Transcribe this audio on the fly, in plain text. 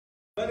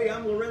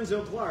I'm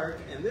Lorenzo Clark,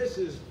 and this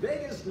is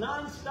Vegas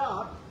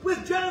Nonstop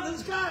with Jonathan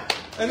Scott.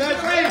 And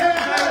that's me,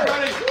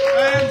 everybody.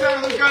 And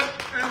Jonathan Scott,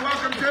 and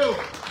welcome to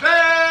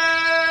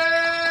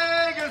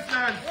Vegas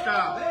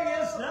Nonstop.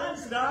 Vegas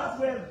Nonstop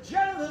with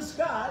Jonathan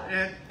Scott,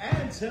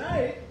 and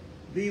tonight,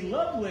 the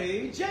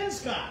lovely Jenn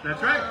Scott.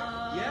 That's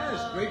right.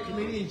 Yes, great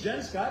comedian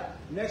Jenn Scott.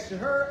 Next to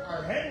her,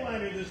 our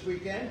headliner this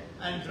weekend,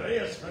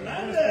 Andreas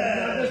Fernandez.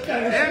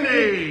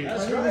 Andy.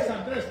 That's right.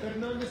 Andres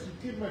Fernandez, you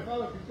keep my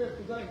father prepared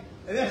to die.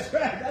 That's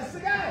right. That's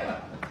the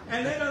guy.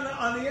 And then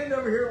on the end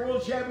over here,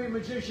 world champion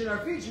magician, our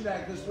featured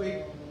act this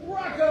week,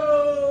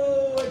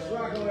 Rocco. It's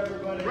Rocco,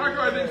 everybody.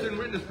 Rocco, I think, is in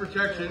witness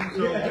protection,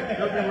 so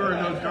he'll be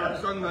wearing those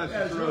dark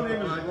sunglasses. His real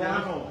name is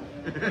Ronald.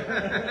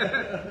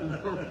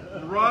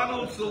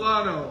 Ronald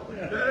Silano.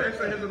 That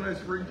actually has a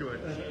nice ring to it.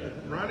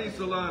 Ronnie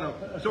Silano.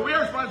 So we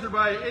are sponsored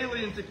by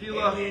Alien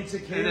Tequila. Alien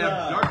Tequila. An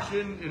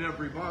abduction in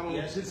every bottle.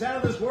 Yes, it's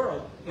out of this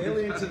world.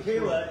 Alien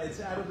Tequila,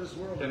 it's out of this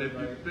world. And if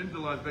you've been to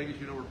Las Vegas,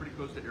 you know we're pretty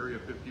close to Area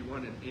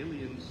 51, and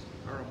aliens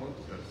are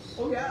amongst us.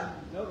 Oh, yeah.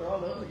 No, they're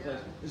all over the place.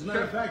 As a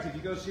matter of fact, if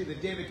you go see the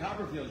David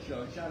Copperfield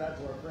show, shout out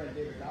to our friend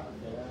David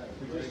Copperfield.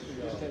 We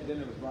just had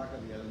dinner with Rocco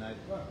the other night.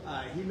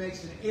 He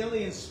makes an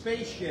alien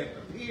spaceship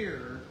appear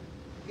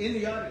in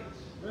the audience.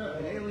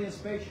 An alien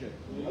spaceship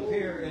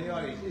appear in the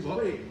audience.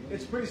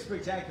 It's pretty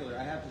spectacular,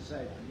 I have to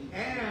say.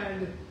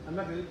 And I'm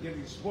not going to give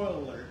you a spoiler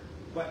alert,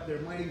 but there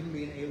might even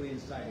be an alien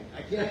sighting.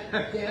 I can't.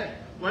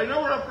 Well, I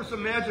know we're up for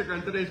some magic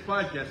on today's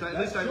podcast. At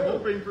least I'm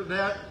hoping for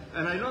that.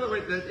 And I know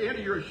that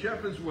Andy, you're a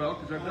chef as well,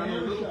 because I've done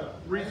a little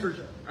research.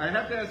 I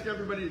have to ask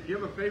everybody, do you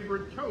have a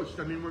favorite toast?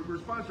 I mean, we're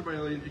sponsored by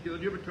Alien Tequila.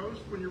 Do you have a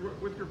toast when you're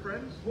with your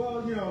friends?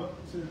 Well, you know,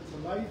 to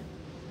life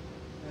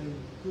and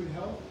good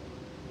health,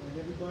 and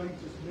everybody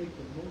just make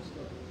the most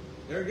of it.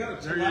 There you go.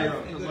 To life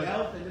and good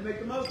health, and to make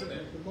the most of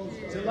it.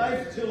 To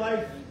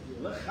life,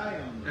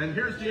 l'chaim. And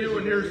here's to you,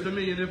 and here's to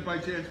me. And if by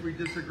chance we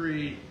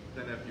disagree,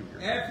 then F you.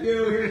 F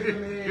you, here's to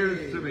me.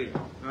 Here's to me.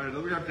 All right,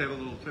 we have to have a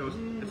little toast.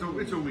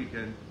 It's a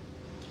weekend.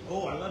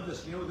 Oh, I love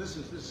this. You know what this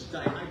is? This is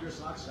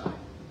dihydrous oxide.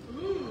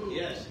 Ooh.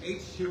 Yes,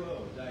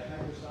 H2O,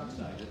 dihydrous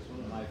oxide. It's one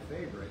of my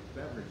favorite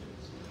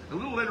beverages. A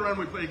little later on,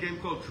 we play a game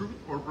called Truth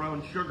or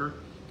Brown Sugar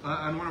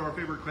on one of our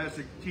favorite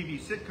classic TV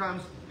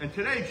sitcoms. And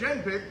today,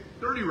 Jenn picked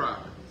 30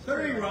 Rock.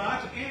 30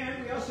 Rock,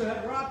 and we also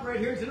have Rock right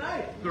here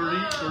tonight.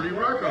 30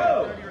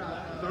 Rocco.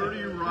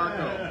 30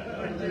 Rocco.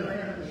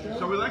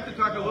 So we like to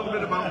talk a little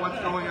bit about what's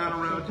going on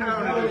around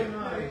town.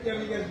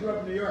 You guys grew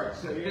up in New York,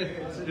 so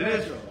it's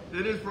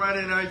it is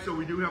Friday night, so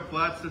we do have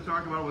lots to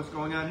talk about what's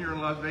going on here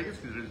in Las Vegas,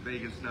 because it is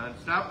Vegas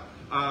Nonstop.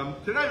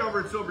 Tonight over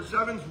at Silver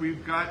Sevens,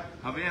 we've got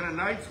Havana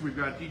Nights. We've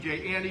got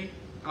DJ Andy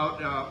out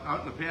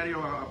in the patio,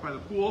 out by the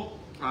pool.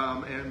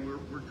 And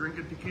we're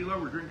drinking tequila,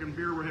 we're drinking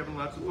beer, we're having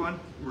lots of fun.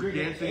 We're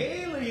dancing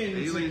alien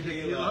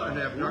tequila, an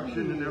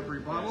abduction in every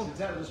bottle. Yes,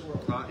 it's out of this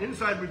world.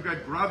 Inside we've got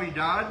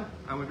Gravidad,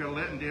 and we've got a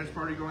Latin dance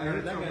party going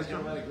on. That guy's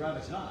got a lot of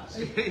gravitas.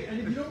 And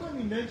if you don't mind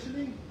me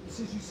mentioning,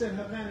 since you said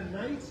Havana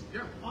Nights,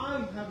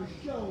 I have a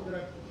show that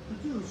I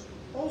produced,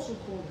 also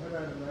called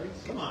Havana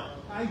Nights. Come on.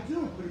 I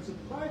do, but it's a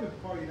private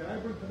party that I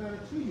bring Havana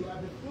to you.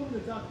 I've been filming a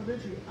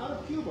documentary out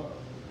of Cuba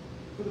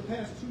for the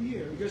past 2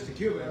 years. He goes to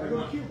Cuba every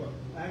month. I go to Cuba.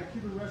 I had a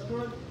Cuban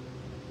restaurant,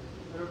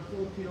 and I'm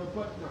Filipino,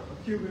 but no, I'm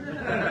Cuban.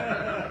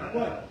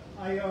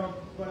 I'm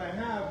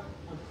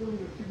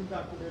filming a Cuban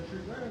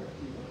documentary right out of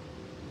Cuba.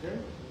 Okay?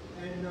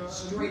 And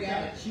straight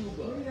out of Cuba.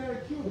 Straight out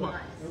of Cuba. Wow.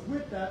 And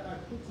with that, I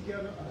put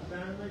together a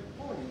Havana night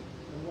party.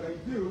 And what I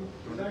do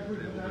is I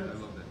bring Havana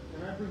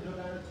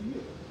to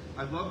you.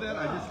 I love that.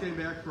 I just came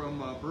back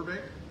from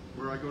Burbank,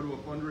 where I go to a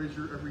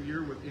fundraiser every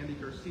year with Andy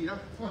Garcia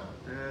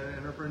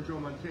and our friend Joe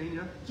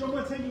Montana. Joe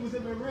Montana was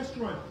at my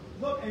restaurant.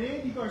 Look, and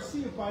Andy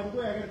Garcia, by the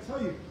way, I got to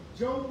tell you,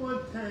 Joe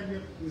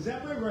Montana was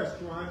at my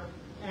restaurant,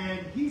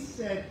 and he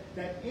said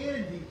that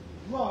Andy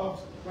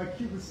loves my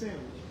Cuban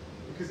sandwich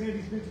because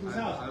Andy's been to his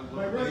house.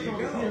 My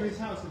restaurant is near his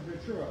house in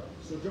Ventura.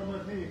 So Joe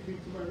Montana came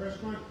to my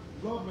restaurant,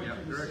 loved my Cuban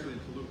sandwich. They're actually in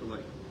Toluca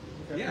Lake.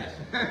 Okay. Yes,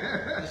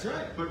 that's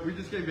right. But we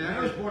just came back. I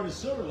was born in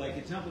Silver Lake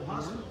at Temple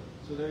Hospital.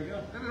 So there you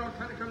go. And it all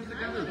kind of comes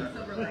together then.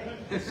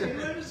 Same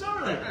live in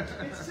Silver Lake.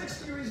 It's 6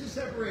 degrees of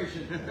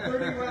separation.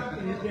 30 Rock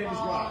and his name is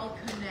Rock.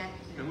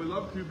 And we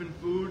love Cuban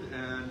food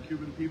and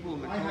Cuban people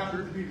and the culture. I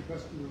happen to be the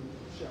best Cuban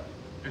chef.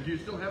 And do you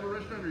still have a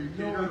restaurant, or you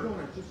No, I don't.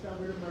 I just got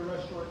rid of my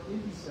restaurant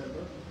in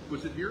December.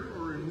 Was it here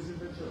or in? It was in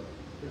Ventura.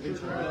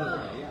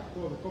 Yeah.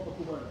 Called the Copa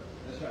Cubana.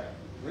 That's right.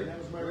 That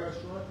was my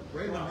restaurant.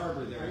 Right in the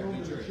harbor there. I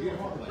owned the Ventura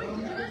Harbor. Wait,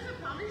 you guys have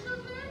comedy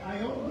shows there? I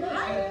own, I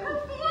yes.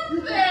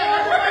 performed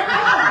there!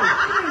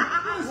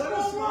 What a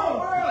small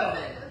world!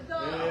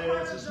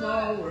 It's a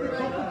small world. The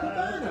Copa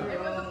Cubana. It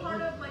was a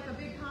part of like a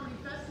big comedy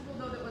festival,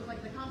 though, that was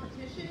like the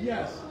competition.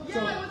 Yes.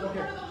 Yeah, it was a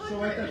part of the 100.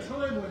 So at that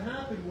time, what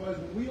happened was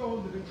when we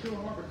owned the Ventura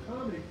Harbor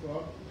Comedy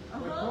Club,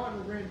 my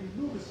partner Randy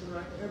Lewis and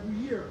I every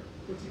year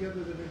put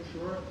together the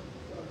Ventura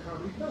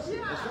Comedy Festival.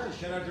 Yeah. That's right.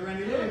 Shout out to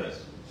Randy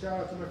Lewis. Shout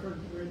out to my friend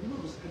Randy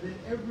Lewis. And then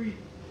every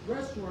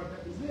restaurant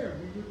that was there.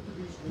 We would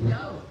produce the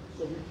No.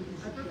 So we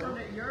produced I a show.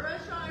 performed at your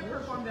restaurant. I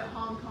performed at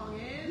Hong Kong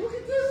Inn. Look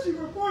at this, you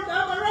performed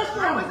at my I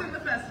restaurant! was in the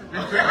festival.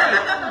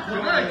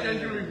 Tonight,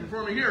 Jenn's going to be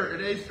performing here at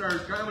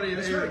A-Stars Comedy.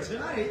 That's right.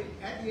 Tonight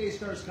at the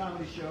A-Stars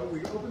Comedy Show,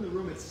 we open the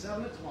room at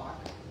 7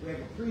 o'clock. We have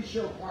a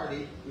pre-show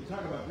party. We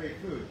talk about great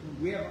food.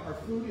 We have our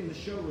food in the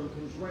showroom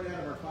comes right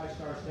out of our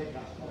 5-star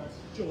steakhouse called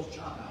Joel's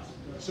Chop House.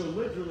 So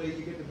literally,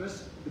 you get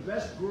the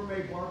best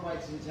gourmet bar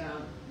bites in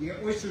town. You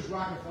get oysters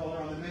Rockefeller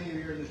on the menu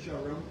here in the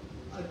showroom.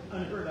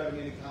 Unheard of in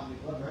any comedy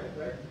club,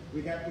 right?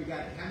 We got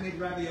handmade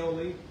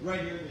ravioli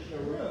right here in the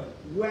showroom.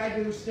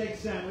 Wagyu steak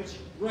sandwich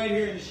right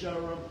here in the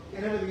showroom,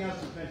 and everything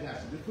else is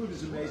fantastic. The food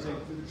is amazing.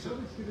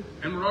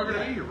 And we're all going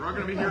to be here. We're all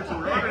going to be here. So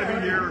we're all going to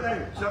be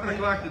here. 7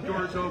 o'clock. The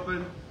doors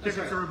open.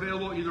 Tickets are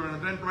available either on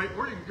Eventbrite,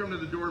 or you can come to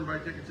the door and buy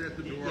tickets at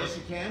the door. Yes,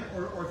 you can.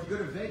 Or if you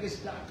go to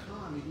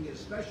Vegas.com, you can get a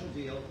special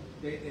deal.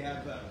 They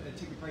have a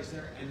ticket price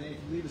there, and then if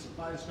you leave us a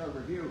 5-star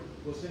review,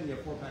 we'll send you a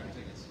 4-pack of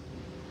tickets.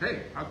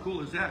 Hey, how cool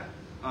is that?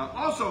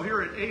 Also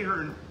here at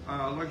Ahern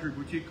Luxury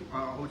Boutique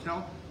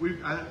Hotel,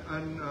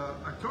 on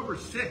October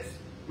 6th,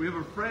 we have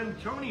a friend,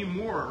 Tony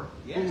Moore,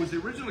 who was the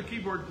original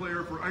keyboard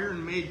player for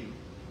Iron Maiden.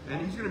 And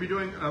he's going to be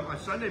doing a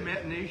Sunday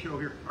matinee show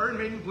here. Iron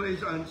Maiden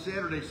plays on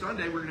Saturday.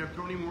 Sunday, we're going to have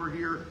Tony Moore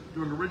here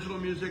doing original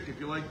music. If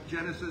you like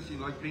Genesis, you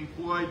like Pink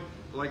Floyd,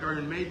 you like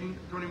Iron Maiden,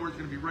 Tony Moore's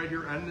going to be right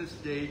here on this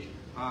stage.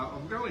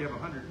 We only have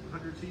 100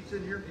 seats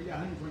in here. Yeah,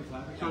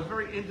 125. So it's a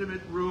very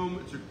intimate room.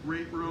 It's a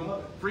great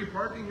room. Free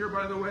parking here,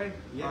 by the way.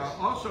 Yes.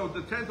 Also,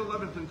 the 10th,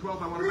 11th, and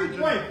 12th, I want to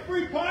mention. Wait,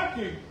 free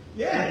parking?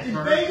 Yeah, In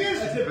Vegas?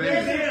 That's a big deal.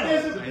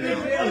 There's a I big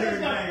know. deal here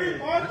got free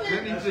parking?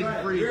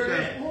 Anything free. You're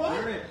Jeff. in. What?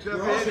 You're in. Jeff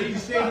You're also, Eddie.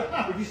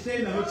 if you stay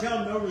in the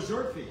hotel, no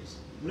resort fees.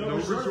 No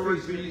resort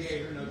fees in fees. the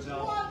Ahern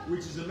Hotel, What? which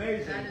is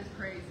amazing. That is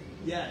crazy.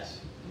 Yes.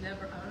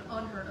 Never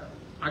unheard of.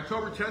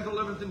 October 10th,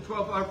 11th, and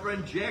 12th, our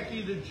friend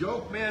Jackie the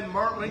Joke Man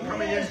Martling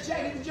coming in. Yes,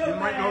 Jackie the Joke You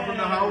might know from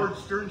the Man. Howard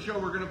Stern show,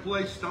 we're going to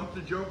play Stump the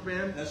Joke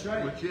Man. That's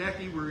right. With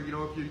Jackie, where, you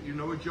know, if you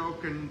know a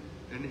joke and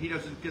he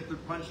doesn't get the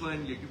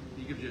punchline, he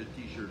gives you a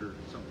t-shirt or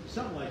something.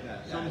 Something like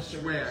that. Some It's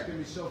swag. going to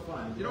be so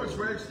fun. You know what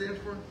swag stands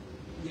for?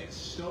 Yes,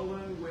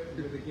 stolen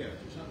with a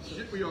gift or something.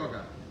 Shit we all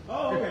got.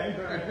 Oh, okay.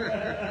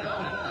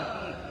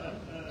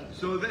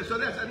 So that's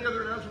any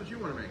other announcements you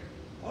want to make?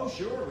 Oh,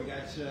 sure. We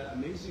got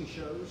amazing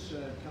shows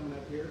coming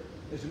up here.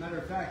 As a matter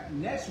of fact,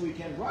 next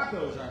weekend,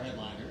 Rocco is our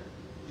headliner,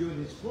 doing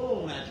his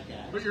full magic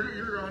act. But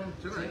you're on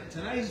tonight.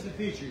 Tonight is the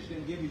feature. He's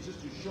going to give you just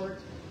a short,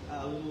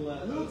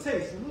 little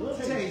taste.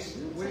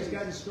 what he's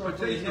got in store A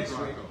for you taste of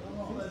next week.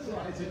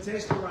 Rocco. It's a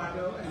taste of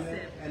Rocco,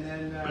 and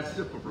then A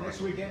sip of Rocco.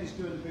 next weekend he's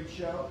doing the big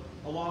show,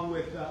 along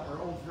with our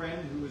old friend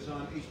who was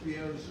on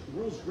HBO's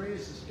World's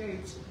Greatest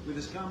Escapes with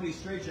his comedy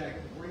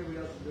straitjacket. Before anybody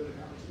else was doing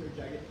a comedy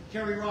straitjacket,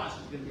 Kerry Ross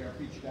is going to be our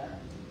feature guy.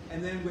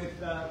 And then with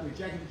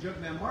Jackie the Joke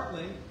Man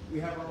Martling, we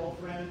have our old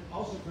friend,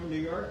 also from New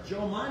York,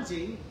 Joe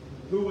Monte,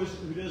 who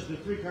does the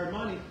 3-card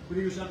money, but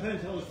he was on Penn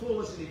and Teller's Fool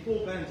Us, and he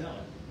fooled Penn and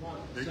Teller.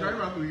 They're talking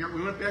about,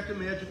 we went back to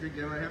magic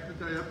again. I have to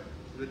tell you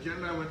that Jen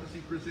and I went to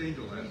see Chris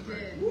Angel last We night.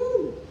 did.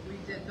 Woo! We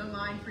did. The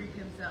mind freak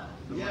himself.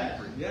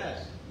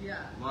 Yes. Yeah.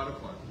 A lot of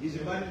fun. He's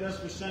invited us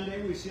for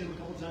Sunday. We've seen him a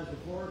couple times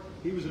before.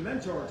 He was a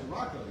mentor to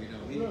Rocco, you know.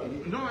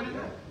 No, I didn't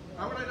know.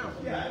 How would I know?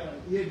 Yeah,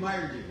 he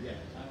admired you. Yeah.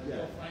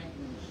 Joe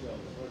Franklin's show,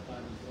 the first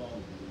time he saw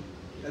me.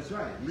 That's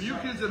right. For you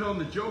kids at home,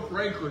 the Joe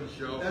Franklin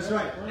show. That's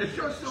right. It's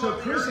just So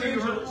Chris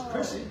Angel,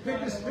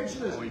 picture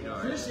this. Oh, he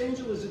died. Chris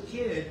Angel as a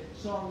kid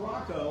saw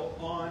Rocco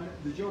on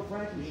the Joe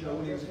Franklin show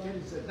when he was a kid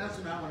and said, that's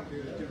what I want to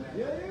do.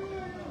 Yeah.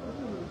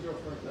 Joe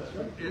Franklin.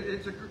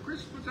 That's right.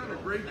 Chris puts on a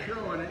great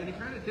show, and he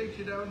kind of takes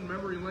you down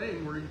memory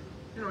lane where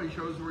he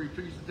shows where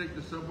he used to take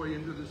the subway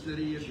into the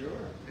city, and, Sure.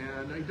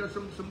 and he does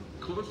some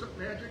close-up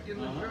magic in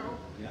the show,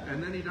 Yeah.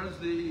 and then he does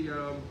the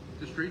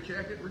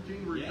straitjacket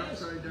routine where he's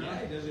Yes. upside down. Yeah,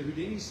 he does a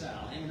Houdini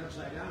style, hanging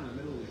upside down in the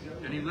middle of the show.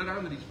 And he let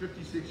on that he's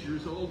 56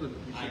 years old and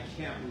he's I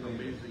can't in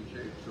believe it. amazing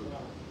shape. So,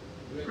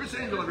 Chris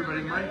Angel,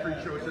 everybody, Mind Freak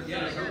Show. It's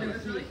Yeah, it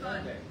was really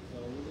fun. So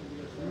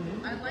we're gonna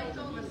be I liked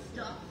all the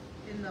stuff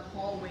in the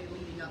hallway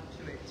leading up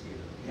to it too.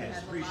 It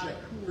Yes, has a lot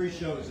of cool-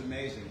 pre-show is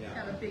amazing, It's yeah.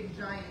 got a big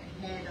giant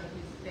head of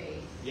his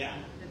face. Yeah.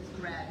 That's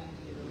grabbing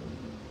you.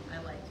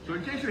 I liked it. So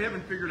in case you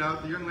haven't figured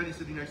out, the young lady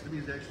sitting next to me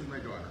is actually my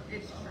daughter.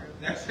 It's true.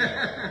 That's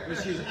right. But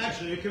she's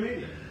actually a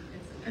comedian.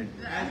 And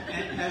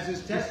as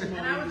his testimony,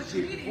 And I was a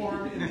she comedian.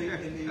 performed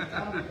in the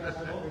comedy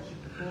festival.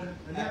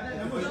 And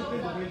that must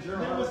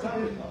have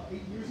been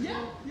 8 years ago.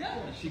 Yeah, yeah.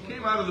 She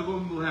came out of the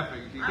womb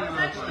laughing. She came I was out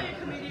actually funny. a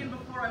comedian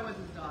before I was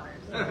his daughter.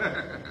 So.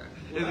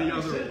 In the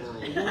other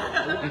world. In the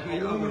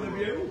A other woman of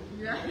world. you.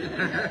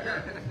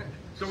 Yeah.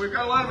 So we've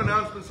got a lot of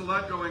announcements, a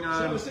lot going So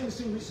I on. was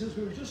thinking, since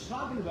we were just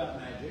talking about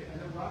magic, I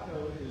know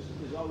Rocco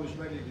is always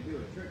ready to do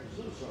a trick. I'm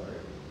so sorry.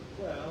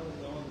 Well,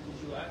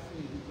 because you asked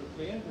me to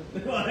prepare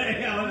with Well, that's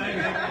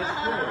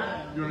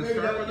true. You want to Maybe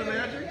start that- with the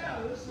magic? Yeah,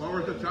 let's- While we're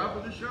at the top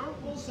of the show?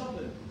 Well,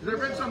 something. Because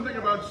I read something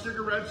about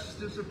cigarettes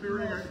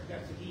disappearing.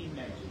 That's what he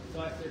mentioned.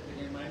 So I said to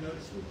him, I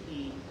noticed with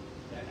he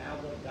that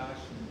Albert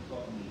Dashman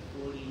taught me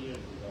 40 years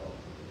ago.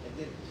 I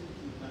did it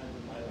 2 times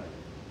in my life.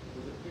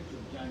 There's a picture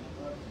of Johnny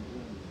Carson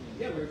doing the thing.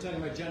 Yeah, we were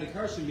talking about Johnny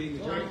Carson being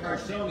the Johnny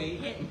Carsoni.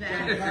 Hit that.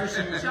 Johnny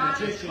Carson was a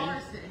Johnny magician.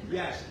 Carson.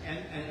 Yes,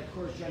 and of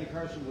course Johnny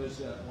Carson was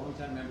a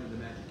longtime member of the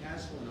Magic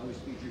Castle and always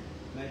featured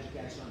magic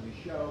acts on his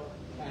show.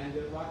 And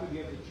Rocco, do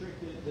you have the trick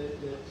that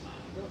The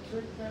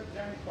trick that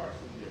Johnny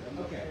Carson did. I'm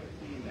Okay.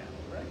 seeing that,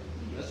 right?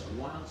 that's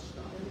wild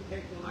stuff.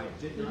 I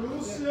did A not little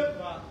know.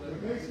 sip.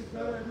 It makes it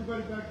better.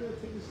 Everybody back there,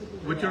 take a sip.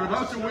 Of What you're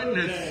about to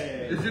witness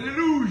is an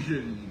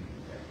illusion.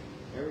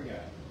 Here we go.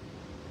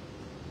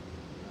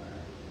 All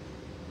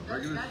right.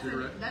 Regular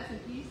cigarette. That's an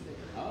e-cigarette.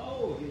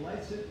 Oh, he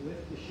lights it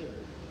with the sugar.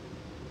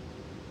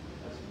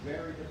 That's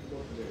very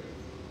difficult to do.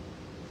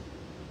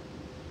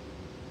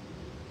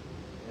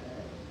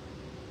 Okay.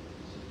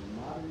 This is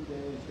a modern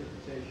day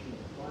interpretation of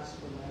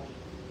classical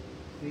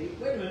magic.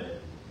 Wait a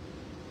minute.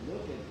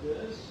 Look at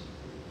this.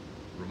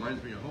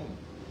 Reminds me of home.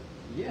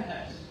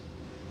 Yes.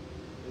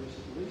 There's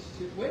at least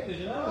two. Wait,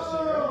 there's another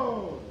cigarette.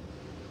 Oh!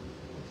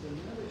 There's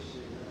another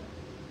cigarette.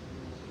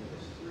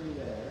 There's three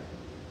there.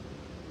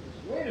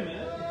 Wait a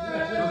minute.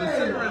 So the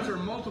cigarettes are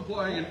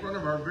multiplying in front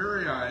of our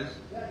very eyes,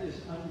 That is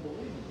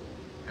unbelievable.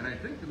 and I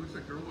think it looks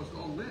like they're almost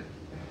all lit.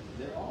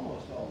 They're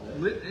almost all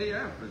lit. Lit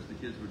AF, as the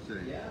kids would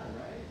say. Yeah,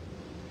 right?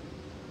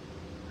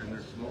 And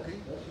they're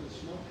smoking. That's where the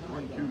smoke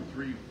One, comes two, from.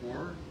 three,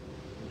 four.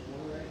 There's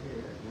one right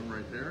here. One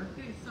right there.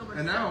 Getting so much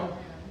And now stuff.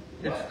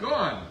 it's What?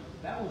 gone.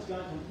 That one's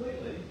gone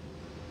completely.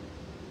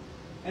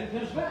 And it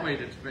comes Oh, back.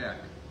 wait, it's back.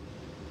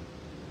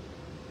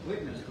 Wait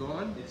a minute. It's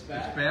gone. It's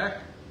back. It's back.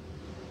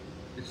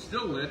 It's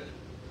still lit.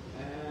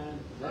 And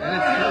And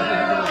it's still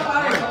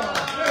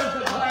There's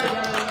the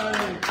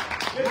pie.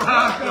 It's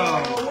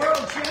Rocco.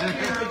 world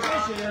champion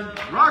magician.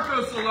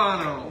 Rocco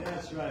Silano.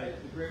 That's right.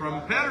 The great From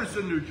Rocco.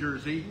 Patterson, New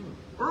Jersey.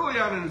 Early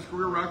on in his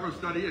career, Rocco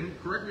studied,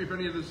 and correct me if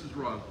any of this is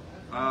wrong,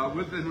 and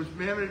was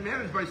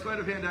managed by sleight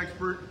of hand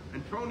expert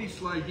and Tony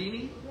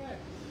Slidini,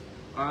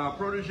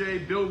 protege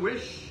Bill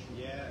Wish.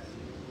 Yes,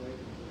 he was great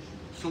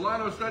musician.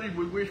 Silano studied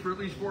with Wish for at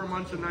least 4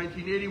 months in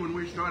 1980 when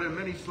Wish taught him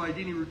many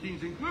Slidini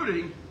routines,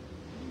 including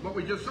what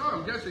we just saw.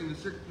 I'm guessing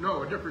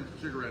a different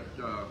cigarette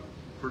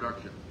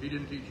production. He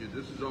didn't teach you.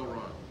 This is all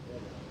wrong.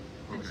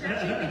 And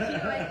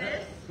ChatGPT like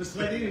this. But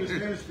Slidini was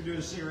famous for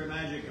doing cigarette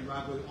magic, and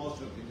Rocco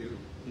also could do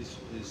his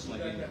You got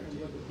Slidini. that from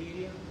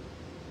Wikipedia?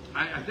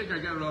 I think I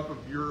got it off of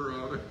your,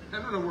 I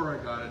don't know where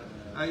I got it.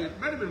 It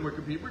might have been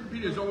Wikipedia.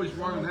 Wikipedia is always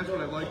wrong, and that's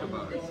what I like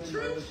about it. It's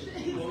true.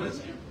 Well,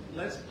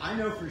 let's. I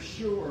know for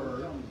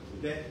sure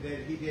that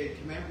he did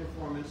command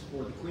performance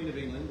for the Queen of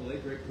England, the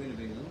late great Queen of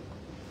England,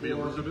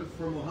 Elizabeth.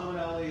 for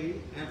Muhammad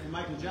Ali, and for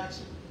Michael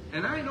Jackson.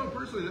 And I know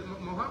personally that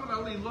Muhammad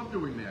Ali loved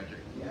doing magic.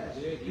 Yes.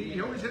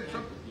 He always had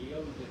something. He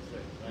always did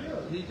tricks,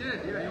 right? He did,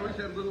 yeah. He always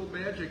had a little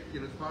magic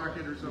in his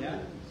pocket or something.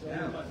 Yeah. So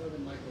Yeah. my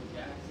brother Michael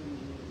Jackson, he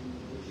was a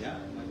musician.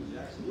 Yeah, Michael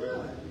Jackson.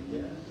 Yeah.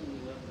 Yes. He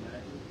loved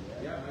magic.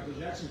 Yeah, Michael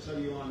Jackson tell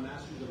you on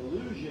Masters of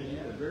Illusion,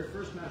 the very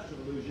first Master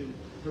of Illusion,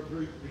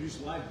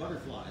 produced live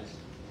butterflies,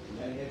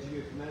 and he had to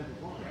do a command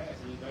performance. Yes,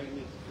 he invited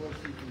me to 4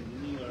 seasons in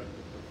New York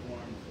to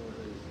perform for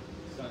his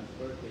son's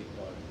birthday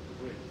party,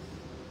 Prince.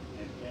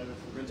 And Paris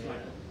was Prince there.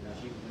 Michael, yeah.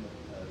 She was in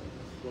a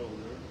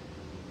stroller,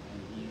 and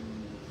he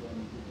saw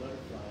me do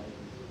butterflies.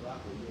 He said,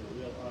 Rocco, you're a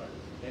real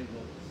artist. Then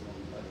wrote the song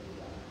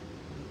Butterfly.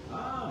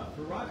 Ah,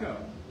 for Rocco.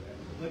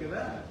 Look at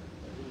that.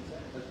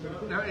 That's pretty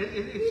cool. Now,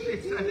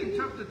 it's I think,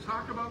 tough to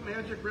talk about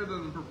magic rather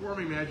than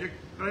performing magic,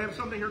 but I have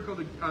something here called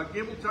the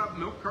Gable-top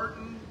milk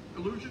carton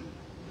illusion.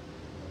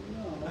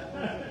 No, that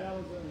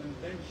was an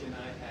invention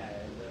I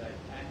had that I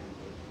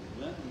patented.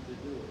 Nothing to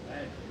do with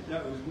magic. No,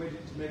 it was a way to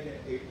make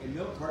a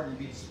milk carton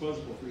be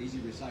disposable for easy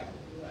recycle.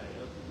 Right.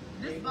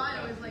 This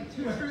bio is like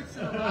 2 truths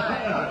and a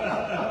lie.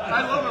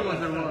 I love it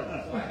when they're wrong.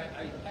 So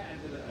I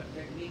patented a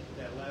technique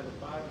that allowed the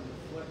bottom to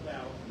flip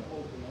out and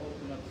open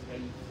up so that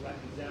you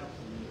flattens out,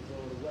 so when you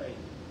throw it away,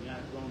 you're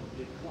not throwing a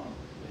big clump,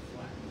 it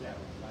flattens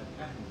out. So I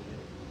patented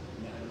it,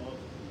 and I'm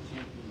also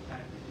champion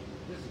patenting.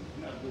 Listen,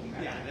 you're not doing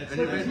magic. Yeah, that's And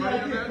you it. made money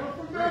on that? Come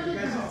from magic,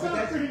 Right, it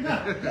sounds pretty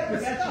nice.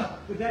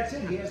 But that's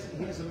it. He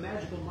has a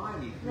magical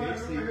mind. He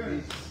creates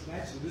these.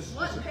 That's this.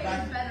 What this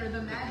pays better,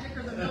 the magic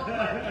or the milk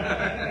carton?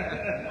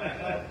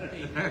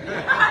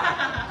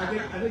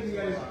 I think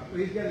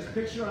he's got his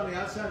picture on the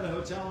outside of the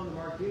hotel on the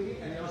marquee,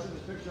 and he also has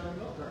his picture on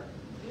the milk carton.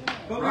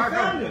 But we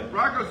found him.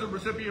 Rocco's the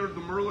recipient of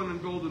the Merlin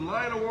and Golden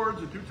Lion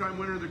Awards, a 2-time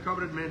winner of the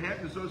coveted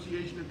Manhattan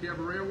Association of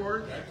Cabaret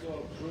Awards, That's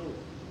all true.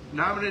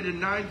 nominated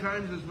 9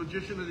 times as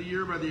Magician of the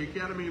Year by the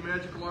Academy of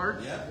Magical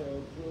Arts Yeah.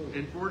 So true.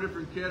 in 4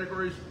 different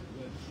categories.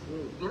 That's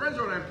true.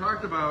 Lorenzo and I have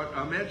talked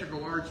about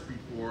magical arts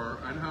before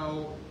and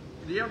how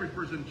the average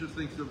person just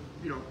thinks of,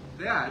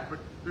 that, but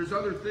there's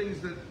other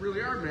things that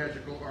really are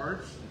magical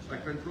arts,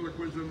 like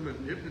ventriloquism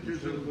and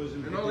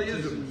hypnotism and all the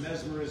isms.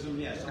 Mesmerism,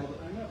 yes. All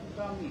the, Enough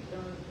about me. Tell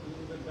us a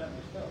little bit about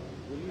yourself.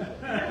 What do you do?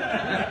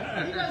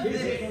 He does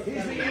this.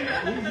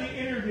 he's the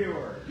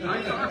interviewer.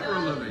 I talk for a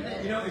living.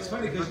 It's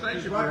funny because But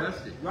thank you for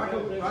asking.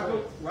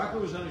 Rocco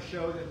was on a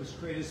show that was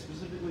created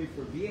specifically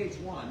for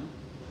VH1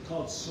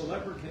 called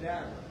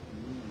Celebricadaver,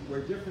 where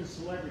different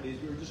celebrities,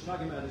 we were just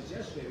talking about this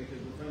yesterday because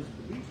we're friends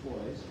with the Beach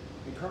Boys,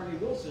 and Carney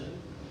Wilson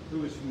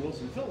who is from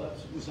Wilson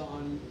Phillips, was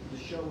on the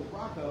show with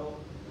Rocco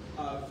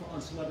on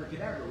Celebrity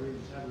Cadaver. We were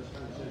just having this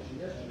conversation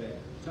yesterday,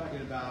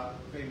 talking about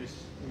famous.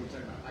 We were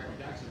talking about Michael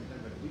Jackson, we were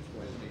talking about the Beach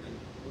Boys, making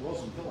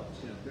Wilson Phillips.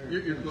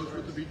 You're close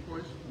with the Beach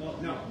Boys?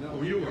 No.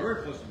 Oh, you are?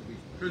 We're close with the Beach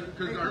Boys.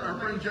 Because our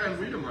friend John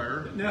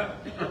Wiedemeyer, No.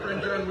 our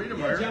friend John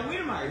Wiedemeyer, John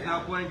Wiedemeyer, is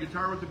now playing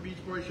guitar with the Beach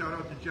Boys. Shout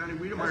out to Johnny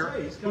Wiedemeyer. That's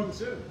right, he's coming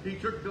soon. He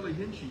took Billy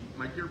Hinchy,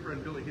 my dear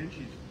friend Billy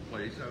Hinchy's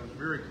place. I was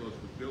very close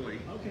with Billy.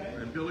 Okay.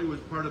 And Billy was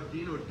part of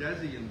Dino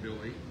Desi and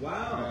Billy.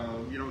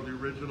 Wow. You know, the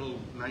original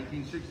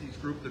 1960s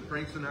group that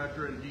Frank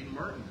Sinatra and Dean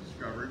Martin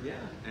discovered. Yeah.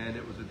 And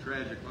it was a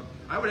tragic.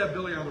 I would have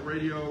Billy on the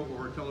radio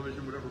or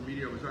television, whatever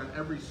media it was on,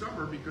 every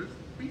summer because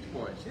Beach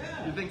Boys.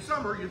 Yeah. You think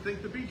summer, you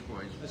think the Beach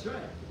Boys. That's right.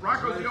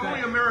 Rocco's the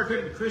only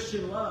American.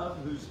 Christian Love,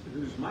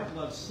 who's Mike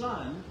Love's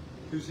son,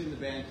 who's in the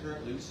band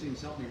currently, who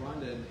sings "Help Me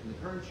Rhonda" in the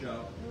current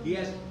show. Help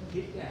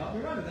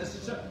Me Rhonda. That's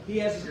his show. He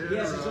has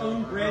his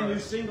own brand new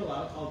single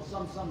out called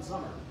 "Some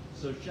Summer."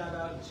 So shout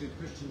out to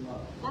Christian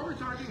Love. While we're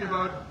talking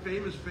about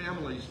famous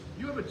families,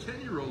 you have a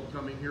 10-year-old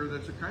coming here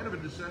that's a kind of a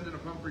descendant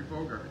of Humphrey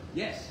Bogart.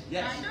 Yes.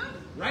 Kind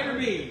of? Ryder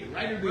B.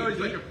 Well, he's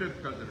like a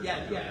fifth cousin. Or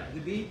something. Yeah. The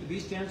B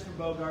stands for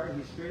Bogart.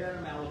 He's straight out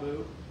of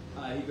Malibu.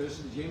 He goes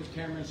to the James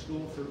Cameron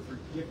School for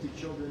gifted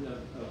children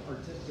of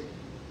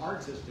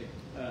artistic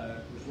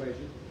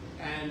persuasion.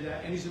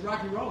 And he's a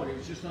rock and roller. He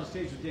was just on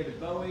stage with David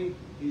Bowie.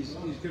 He's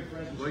good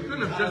friends with. Well, he Steven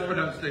couldn't have just been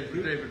Tyler. on stage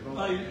with David Bowie.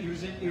 Well, he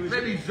was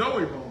Maybe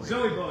Zoe Bowie.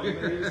 Zoe Bowie.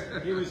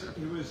 But he was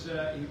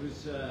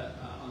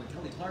on the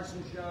Kelly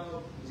Clarkson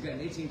show. He's got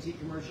an AT&T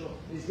commercial.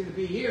 He's going to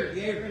be here at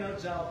the Ahern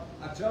Hotel,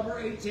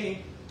 October 18th.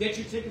 Get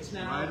your tickets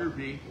now. Ryder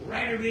B.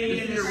 Ryder B. Is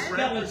and he the a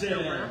rapper? Is he a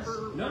Skeletons.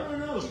 rapper?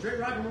 No. Straight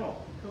rock and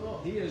roll.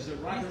 Cool. He is a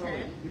rock and roll.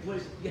 He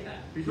plays. Yeah.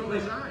 He's He only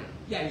plays- 9.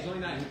 Yeah, he's only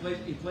 9.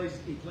 He plays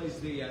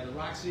the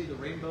Roxy, the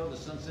Rainbow, the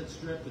Sunset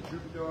Strip, the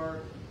Troubadour,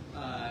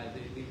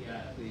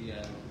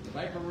 the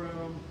Viper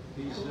Room.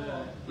 He's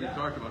We've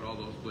talked about all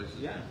those places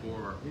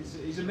before.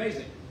 He's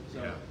amazing.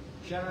 So Yeah.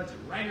 shout out to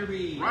Ryder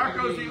B. Rocco's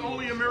Ryder the B.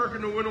 only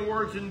American to win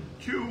awards in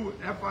 2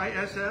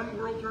 FISM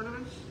World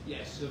Tournaments.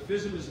 Yes, so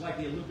FISM is like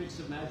the Olympics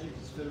of Magic.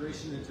 It's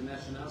Federation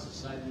Internationale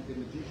Society of the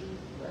Magician.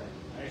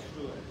 That's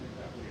true. I think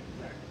that was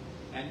exactly.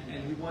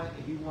 And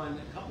he won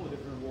a couple of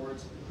different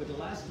awards, but the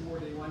last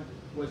award that he won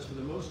was for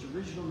the most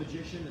original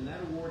magician, and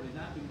that award had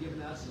not been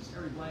given out since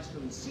Harry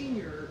Blackstone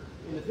Sr.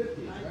 in the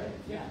 50s, right?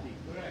 Yeah.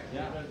 Correct.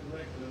 Yeah. That's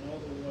correct. And all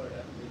the word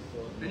after they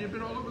saw it. And you've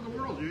been all over the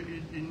world.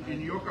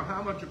 In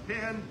Yokohama,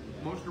 Japan,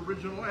 most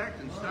original act,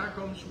 in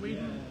Stockholm,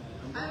 Sweden.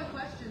 I have a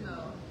question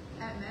though.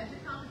 At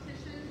magic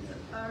competitions,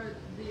 are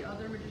the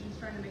other magicians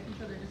trying to make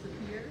each other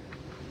disappear?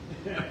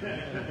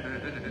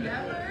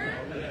 Never?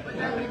 Would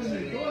that be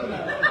cheating?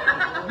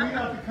 We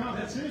got the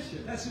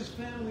competition. That's his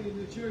family in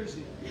New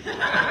Jersey.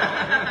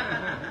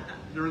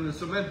 They're in the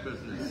cement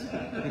business.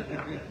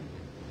 Yeah,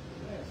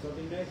 so it'd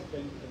be nice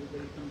when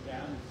everybody comes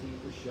down and sees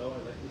the show.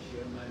 I'd like to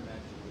share my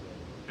magic with them.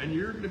 And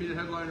you're going to be the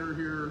headliner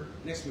here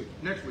Next week.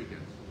 next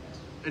weekend.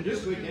 And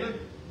This weekend.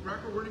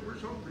 Rocco,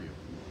 where's home for you?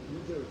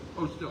 New Jersey.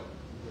 Oh, still.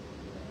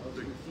 I was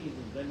overseas in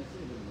Venice,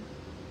 Italy,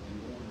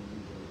 and born in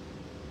New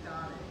Jersey.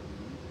 Got it.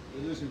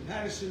 He lives in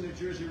Patterson, New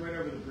Jersey, right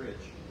over the bridge.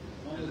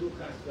 Only Lou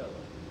Costello.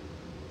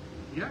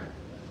 Yeah.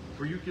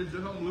 For you kids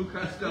at home, Lou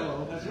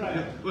Costello That's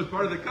right. was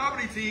part of the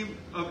comedy team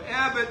of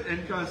Abbott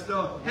and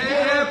Costello.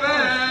 Hey,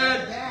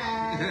 Abbott!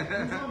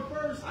 Who's on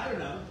first? I don't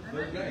know. I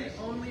might be Okay.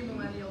 the only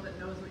millennial that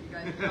knows what you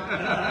guys are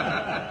talking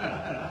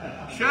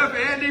about. Chef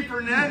Andy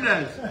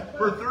Fernandez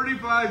for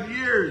 35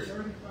 years.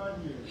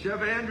 35 years.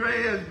 Chef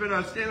Andre has been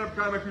a stand-up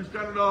comic who's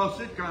done it all: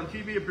 sitcom,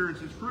 TV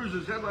appearances,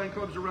 cruises, headline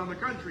clubs around the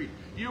country,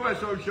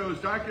 USO shows,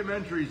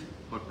 documentaries.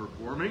 But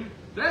performing,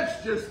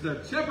 that's just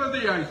the tip of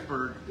the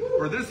iceberg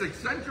for this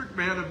eccentric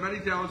man of many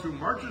talents who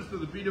marches to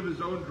the beat of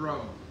his own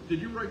drum. Did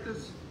you write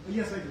this?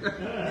 Yes, I do.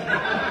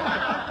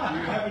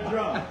 You have a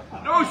drum.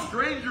 No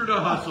stranger to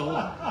hustle.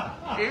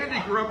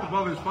 Andy grew up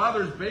above his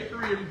father's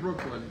bakery in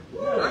Brooklyn.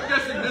 I'm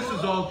guessing this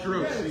is all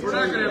true. We're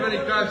not going to have any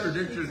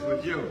contradictions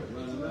with you.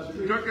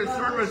 Took his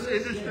service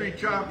industry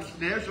chops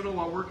national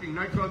while working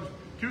nightclubs.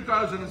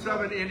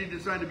 2007, Andy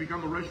decided to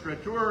become a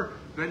restaurateur.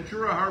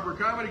 Ventura Harbor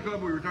Comedy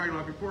Club, we were talking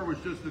about before, was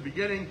just the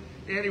beginning.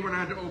 Andy went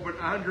on to open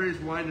Andre's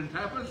Wine and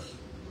Tapas.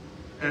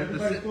 And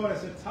Everybody thought I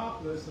said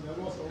topless, and I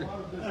lost a lot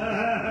of business.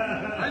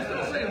 I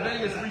still say in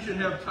Vegas we should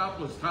have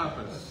topless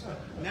tapas.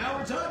 Now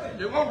we're talking.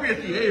 It won't be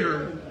at the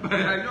Ahern, but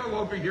I know it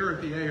won't be here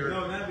at the Ahern.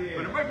 No, not the But it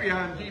Ahern. might be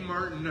on Dean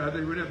Martin.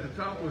 They would have the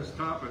topless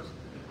tapas.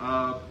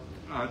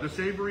 The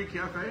Savory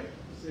Cafe,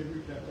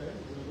 Savory Cafe,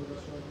 is another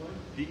restaurant line.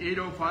 the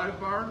 805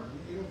 Bar.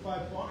 The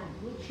 805 Bar and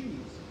Grilled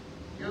Cheese.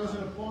 It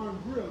wasn't a bar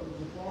and grill, it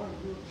was a bar and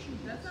grilled cheese.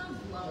 That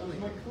sounds That was lovely.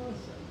 my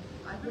concept.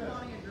 I've been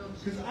wanting a grilled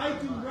cheese. Because I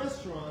do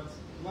restaurants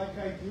like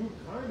I do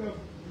kind of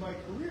my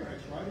career. I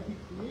try to be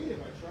creative.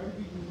 I try to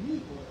be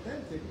unique or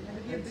authentic. It had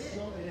to be and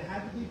big. and it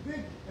had to be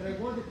big. And I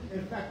wanted,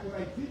 in fact, what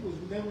I did was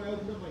then when I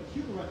opened up my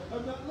Cuban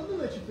restaurant, let me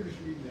let you finish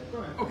reading that.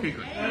 Go ahead. Okay,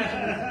 good.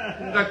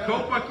 The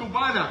Copa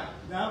Cubana.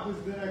 That was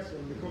the next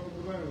one, the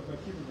Copacabana with my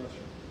Cuban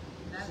restaurant.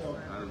 That's So,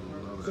 where I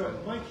love so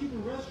it. my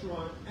Cuban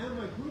restaurant and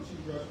my grilled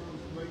cheese restaurant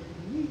was my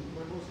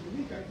most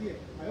unique idea.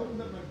 I opened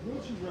up my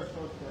grilled cheese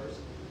restaurant first.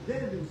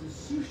 Then there was a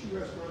sushi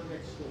restaurant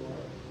next door,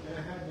 and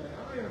I had my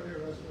eye on their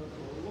restaurant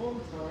for a long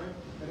time,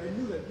 and I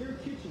knew that their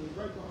kitchen was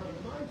right behind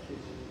my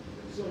kitchen.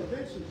 So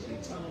eventually, They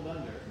tunneled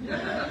under.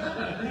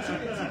 it took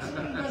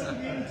some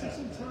investigating, it took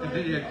some time.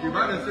 Yeah,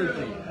 Cubana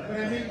sushi.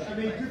 But I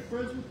made good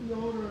friends with the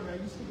owner, and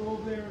I used to go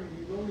over there, and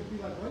he'd always be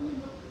like, why do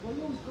you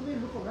always come in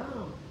and look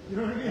around? You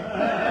know what I mean?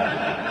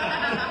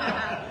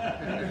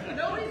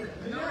 No reason.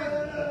 No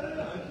reason.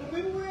 But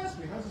people would ask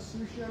me, how's the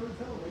sushi? I would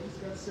tell them, I just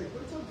got sick,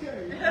 but it's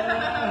okay.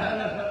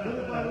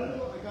 Little by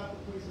little, I got the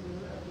place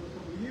after a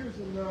couple of years,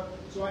 and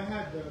so I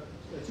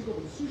took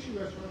over the sushi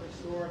restaurant next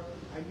door.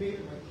 I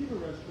made it my Cuban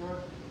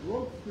restaurant,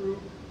 broke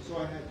through, so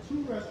I had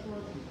 2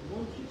 restaurants with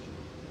 1 kitchen.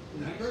 It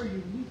was a very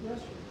unique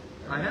restaurant.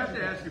 I have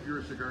to ask if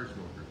you're a cigar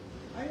smoker.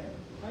 I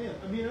am.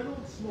 I mean, I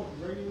don't smoke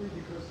regularly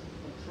because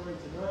I'm trying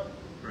to not.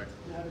 Right.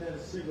 I haven't had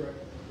a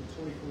cigarette in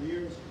 24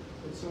 years,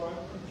 and so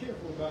I'm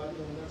careful about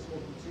not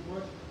smoking too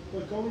much.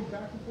 But going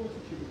back and forth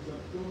to Cuba, because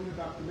I'm filming a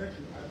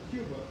documentary out of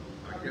Cuba.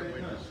 I can't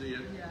wait to see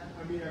it. Yeah.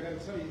 I mean, I got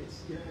to tell you,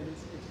 it's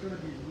going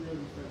to be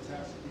really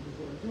fantastic because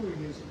what I'm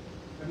doing is,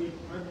 I'm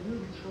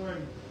really trying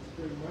to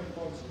bring my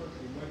father's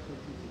country and my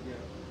country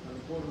together. I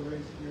was born and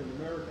raised here in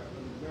America. I'm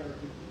an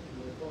American.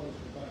 My father's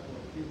from back home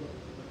in Cuba.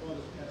 My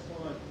father's passed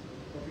on,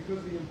 but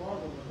because of the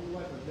embargo, my whole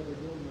life I've never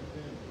known my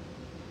family.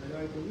 And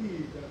I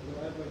believe that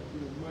what I'd like to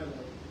do in my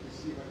life is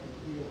see if I can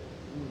heal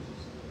wounds and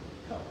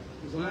help.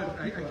 There's a Well, lot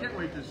of I people can't out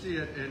wait to see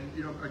it, and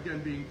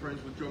again, being friends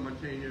with Joe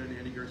Mantegna and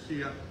Andy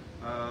Garcia,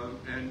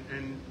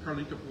 and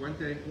Carlito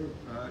Fuente,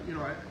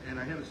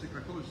 I had I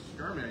published a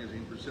cigar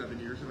magazine for 7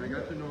 years, and I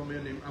got to know a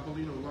man named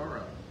Abelino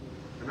Lara.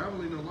 And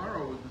Abelino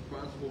Lara was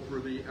responsible for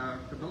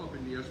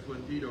developing the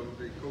Esplendido,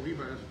 the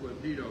Cohiba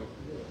Esplendido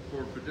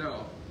for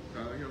Fidel.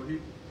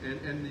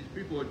 And these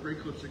people at Great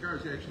Cliff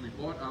Cigars actually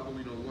bought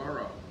Abelino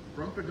Lara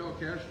from Fidel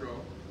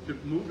Castro to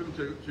move him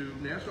to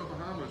Nassau,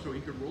 Bahamas, so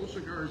he could roll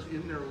cigars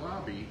in their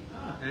lobby.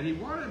 And he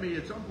wanted me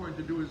at some point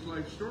to do his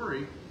life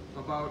story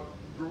about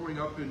growing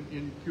up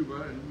in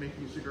Cuba and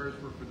making cigars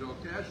for Fidel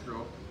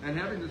Castro, and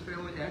having this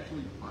family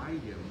actually buy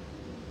him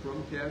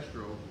from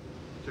Castro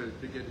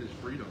to get his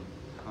freedom.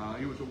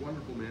 He was a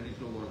wonderful man. He's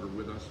no longer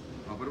with us,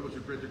 but it was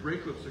the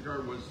Great Cliff cigar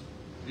was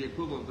the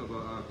equivalent of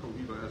a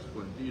Cohiba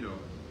Esplendido.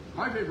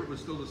 My favorite was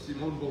still the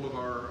Simon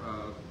Bolivar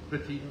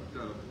Petite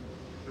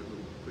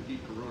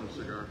Corona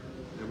cigar,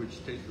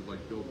 which tasted like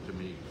dope to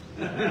me.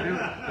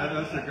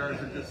 Those cigars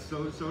are just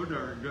so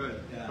darn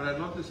good. Yeah. But I'd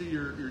love to see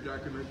your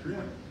documentary.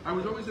 Yeah. I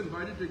was always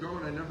invited to go,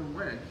 and I never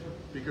went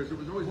because it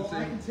was always the Well, I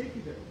same. can take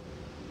you there.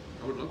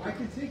 I would love to. I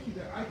can take you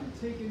there. I can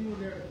take anyone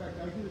there. In fact,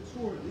 I did a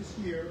tour this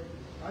year.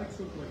 I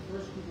took my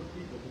first group of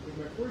people because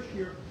my first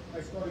year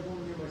I started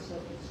going there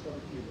myself to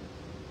discover Cuba.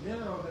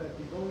 Now that I've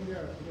been going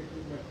there, I've connected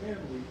with my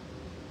family.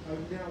 I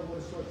now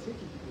want to start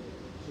taking people there.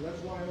 So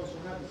that's why I also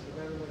have this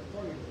Havana Night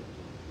Party there.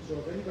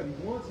 So if anybody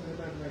wants a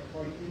Havana Night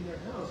Party in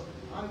their house,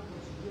 I come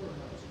to your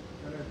house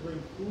and I bring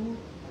food.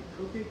 I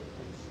cook it.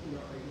 I do a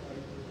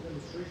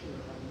demonstration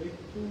of how to make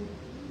the food.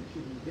 We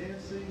give you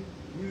dancing,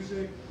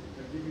 music.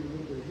 I give you a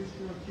little bit of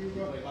history on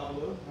Cuba. Play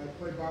Babalu? I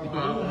play Babalu.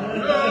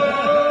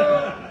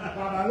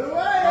 Babalu!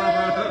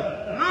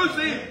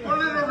 Lucy, put a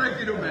little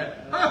Ricky to bed.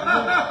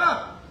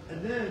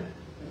 And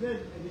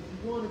if you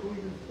want to go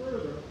even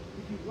further,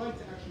 if you'd like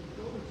to actually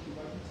go to Cuba,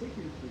 I can take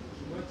you to Cuba.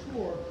 So my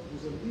tour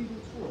was a legal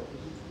tour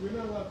because we're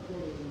not allowed to go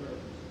to those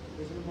Americans.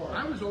 There's an embargo.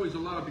 I was always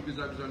allowed because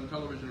I was on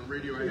television and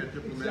radio. I had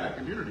diplomatic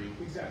immunity,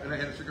 Exactly. and I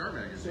had a cigar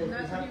magazine. And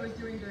that's what he was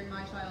doing during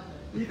my childhood.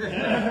 When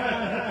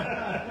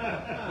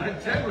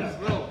Jenn was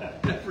little,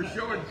 for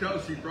show and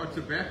tell, she brought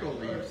tobacco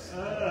leaves.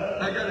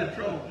 I got in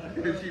trouble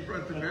because she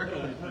brought tobacco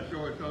leaves for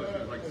show and tell. She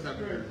was like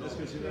 7 years That's old.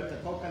 because you left the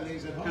coca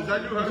leaves at home. Because I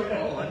knew how to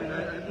roll. I mean, I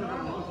knew how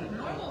to roll cigars.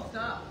 Normal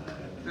stuff.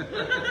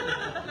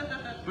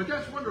 But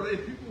that's wonderful.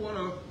 If people want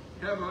to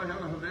have a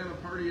Havana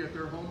party at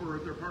their home or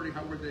at their party,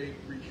 how would they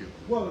reach you?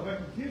 Well, if I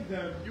can give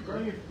them You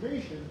any can.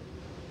 information,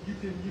 you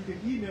can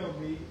email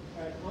me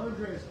at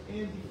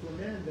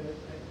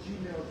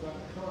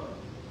andresandyfernandez@gmail.com.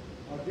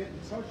 I'll get in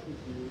touch with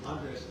you.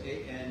 Andres,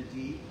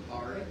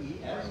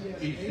 A-N-D-R-E-S.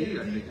 E-Z,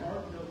 I think.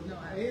 No,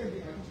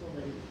 A-N-D, I can spell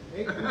my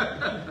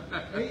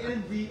name.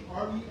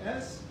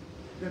 A-N-D-R-E-S,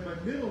 then my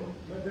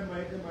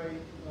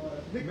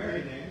nickname,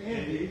 Married name,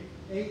 Andy,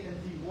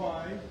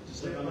 A-N-D-Y,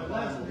 Just like then on the my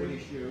bottom last of name,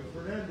 Woody's shoe.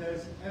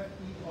 Fernandez,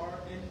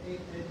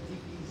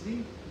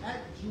 F-E-R-N-A-N-D-E-Z,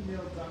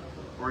 @gmail.com.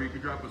 Or you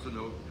could drop us a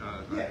note,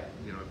 Yeah.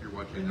 if you're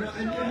watching. And, this.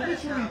 and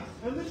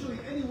literally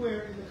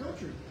anywhere in the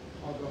country,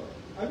 I'll go.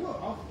 I will.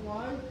 I'll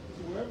fly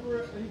to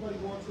wherever anybody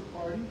wants to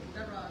party,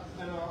 That rocks.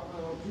 and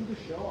I'll do the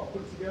show. I'll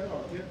put it together.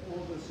 I'll get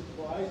all the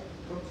supplies.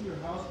 Come to your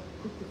house,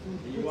 cook the food. And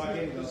put you walk in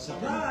together and go, the party.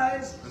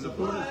 surprise! And the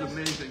food is Surprise!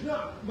 amazing.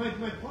 No,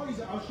 my parties.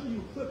 I'll show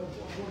you a clip of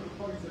one of the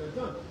parties that I've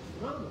done.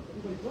 Phenomenal.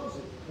 Everybody loves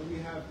it. And we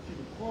have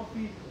Cuban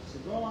coffee,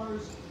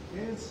 cigars,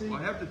 dancing. Well,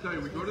 I have to tell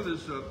you, we go to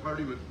this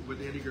party with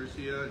Andy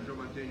Garcia and Joe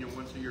Mantegna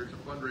once a year. It's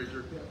a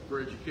fundraiser for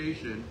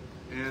education,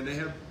 and they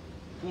have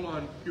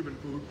full-on Cuban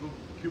food,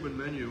 Cuban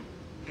menu,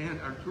 and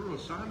Arturo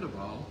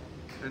Sandoval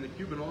and the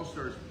Cuban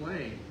All-Stars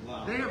playing.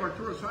 Wow. They have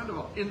Arturo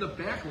Sandoval in the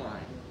back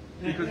line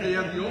because they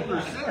have the older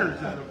singers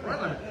in the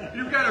front line.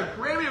 You've got a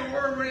Grammy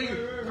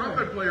Award-winning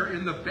trumpet player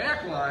in the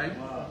back line,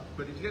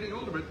 but he's getting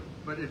older.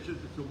 But it's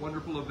a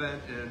wonderful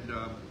event, and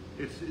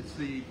it's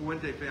the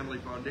Fuente Family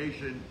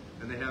Foundation,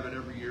 and they have it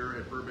every year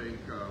at Burbank,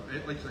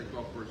 at Lakeside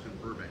Golf Course in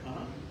Burbank.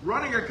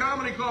 Running a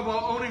comedy club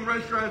while owning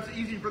restaurants,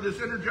 easy for this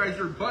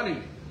Energizer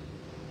bunny.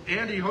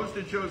 Andy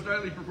hosted shows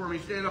nightly,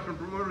 performing stand-up and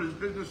promoted his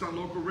business on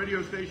local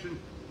radio station,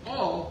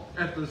 all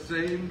at the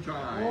same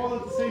time. All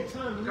at the same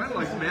time. Kind of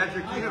like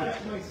magic I candles.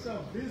 got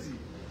myself busy.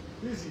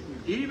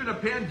 Even a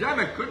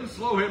pandemic couldn't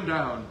slow him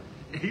down.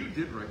 You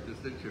did write this,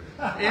 didn't you?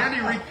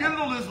 Andy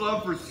rekindled his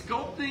love for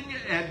sculpting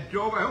and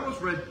dove, I almost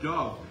read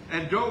dove,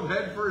 and dove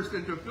headfirst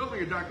into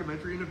filming a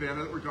documentary in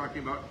Havana that we're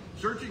talking about,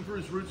 searching for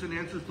his roots and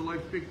answers to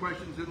life's big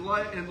questions in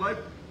life.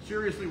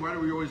 Seriously, why do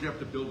we always have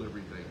to build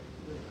everything?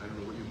 I don't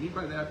know what you mean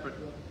by that, but...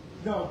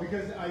 No,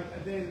 because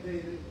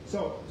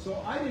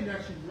so I didn't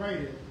actually write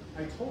it.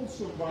 I told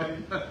somebody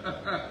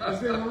as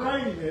they were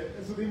writing it,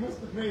 and so they must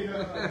have made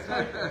a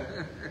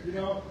typo, you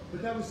know.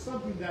 But that was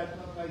something that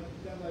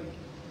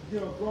you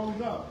know,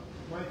 growing up,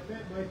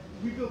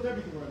 we built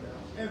everything around the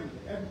house,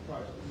 every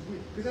project,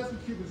 because that's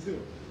what Cubans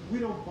do. We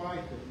don't buy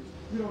things,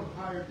 we don't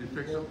hire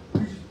people,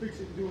 we just fix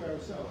it and do it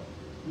ourselves,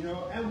 you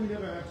know. And we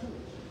never have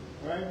tools,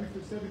 all right? We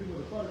fixed everything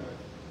with a butter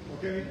knife.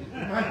 Okay,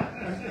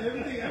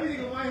 everything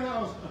in my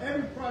house,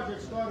 every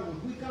project started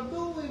with "we can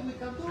do it,"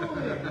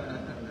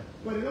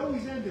 but it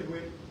always ended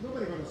with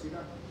 "nobody gonna see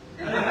that."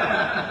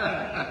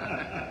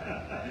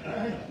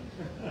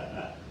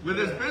 With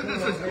his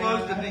businesses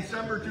closed in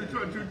December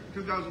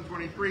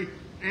 2023,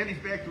 Andy's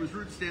back to his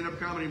roots, stand-up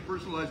comedy and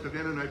personalized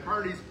Havana night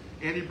parties.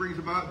 Andy brings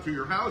about to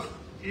your house,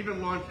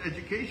 even launched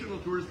educational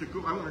tours to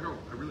Cuba. I want to go.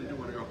 I really do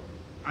want to go.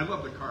 I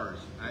love the cars.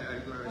 I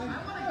want to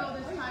go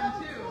this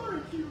time too.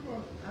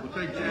 We'll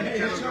take Jenn. Hey,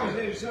 Jenn show will us, go.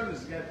 hey, show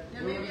us. Yeah,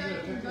 maybe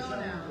I can go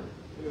now.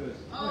 Look at this.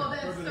 Oh,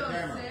 that's Over the so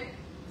camera. sick.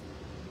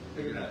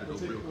 You're gonna have to go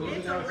real close.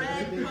 It's a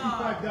red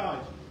 55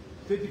 Dodge,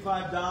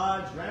 55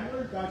 Dodge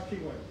Rambler? Dodge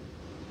Kingway,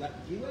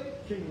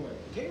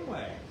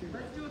 Kingway?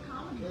 Let's do a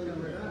comedy Look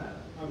show. at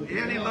that.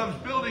 Andy loves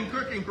building,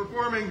 cooking,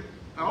 performing,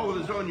 all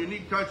with his own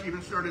unique touch.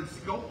 Even started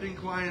sculpting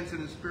clients in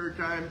his spare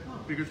time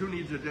because who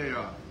needs a day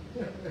off?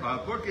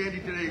 Book Andy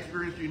today.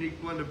 Experience a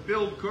unique blend of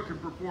build, cook,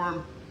 and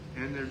perform.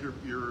 And there's your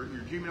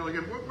Gmail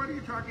again. What are you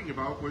talking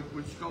about with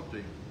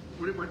sculpting?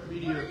 What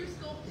media? What are you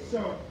sculpting?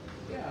 So,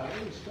 Yeah, what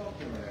are you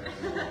sculpting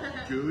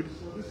there? Jude.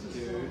 so this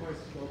is some of my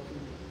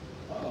sculpting.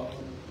 Uh-oh.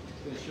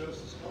 They show us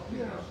the sculpting.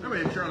 Yeah,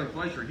 I mean, Charlie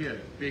Fleischer, he had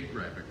big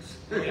graphics.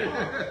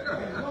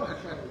 I love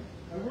Charlie.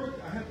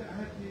 I had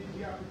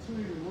the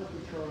opportunity to work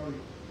with Charlie.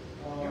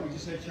 Yeah, we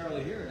just had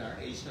Charlie here in our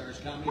A-Stars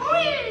comedy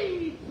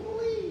Whee!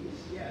 show.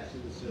 Yeah, she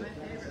was My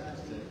favorite.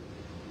 fantastic.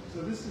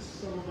 So this is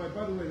some of my.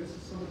 By the way, this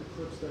is some of the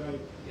clips that I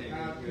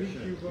have you're in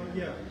sure. Cuba.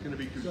 Yeah. It's going to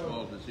be too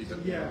small to see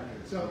them. Yeah.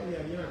 So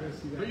yeah, you're not going to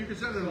see that. But you can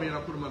send them to me and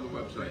I'll put them on the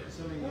website.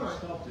 Something you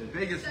sculpted.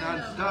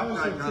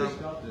 VegasNonStop.com.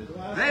 Sculpted.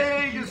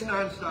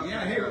 VegasNonStop.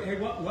 Yeah, hey,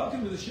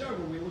 welcome to the show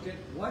where we look at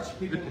watch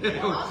people. We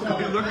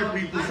look at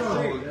people's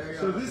souls.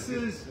 So this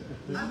is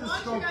I a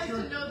want you guys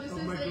sculpture to know this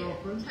of my is a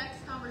girlfriend.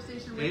 text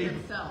conversation with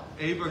himself.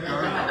 Ava There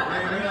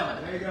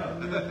Gardner. you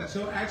go.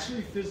 So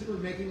actually, physically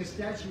making a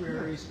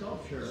statuary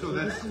sculpture. So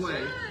that's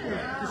clay.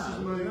 Yeah,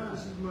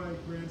 this is my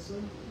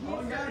grandson.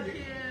 Oh yeah.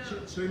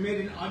 So he made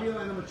an audio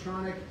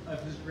animatronic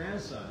of his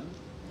grandson,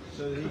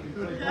 so that he could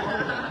play ball.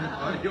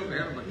 Oh, you'll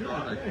have a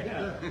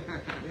Yeah.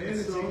 And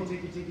it's all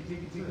tiki.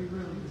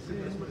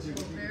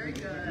 Very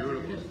good.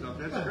 Beautiful stuff.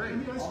 That's great. I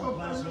mean, I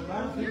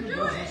sculpt. You're doing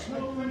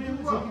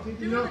it.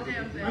 You know, the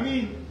damn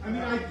thing.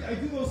 I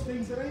do those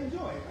things that I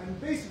enjoy. And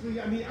basically,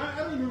 I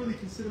don't even really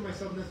consider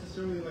myself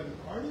necessarily like an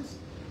artist.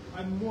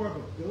 I'm more of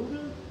a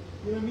builder.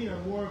 You know what I mean?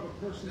 I'm more of a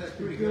person that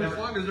can build. As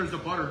long as there's a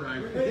butter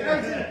knife.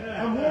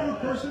 I'm more of a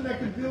person that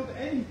can build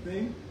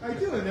anything I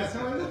do, and that's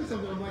how I look at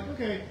something. I'm like,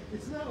 okay,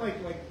 it's not like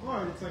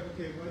art. It's like,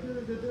 okay, well, and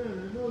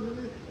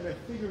I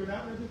figure it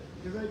out, and I do.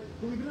 Because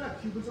believe it or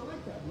not, Cubans are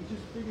like that. We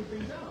just figure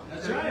things out.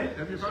 That's right.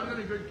 Have you found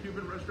any good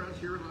Cuban restaurants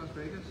here in Las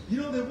Vegas?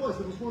 You know, there was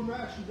one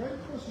actually right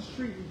across the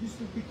street. It used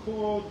to be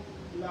called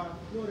La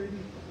Florida,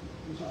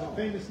 which is a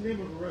famous name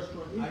of a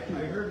restaurant in I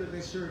Cuba. heard that they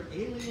serve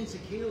alien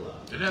tequila.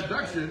 An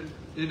abduction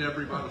in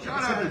every bottle.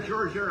 Shout out to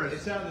George Harris.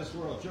 It's out of this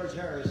world. George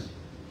Harris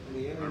and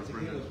the alien Our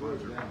friend tequila and is good.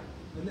 sponsor.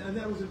 Yeah. And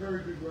that was a very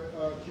good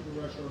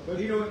Cuban restaurant. But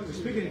You know,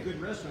 speaking of good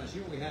restaurants,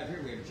 you know what we have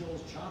here? We have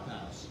Joel's Chop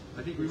House.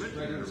 I think we which is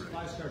mentioned right that here.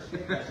 already. It's a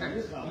 5-star steakhouse on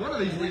this level. One of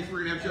these And weeks then-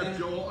 we're going to have and Chef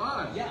then- Joel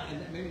on. Yeah,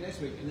 and then maybe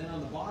next week. And then on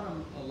the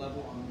bottom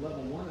level, on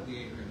level 1 of the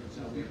Ahern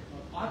Hotel, we have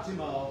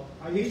Ottimo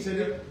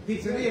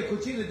Pizzeria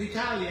Cucina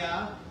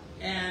d'Italia,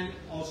 and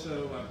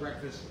also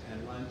breakfast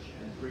and lunch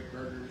and great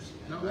burgers.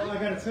 No, well, I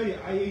got to tell you,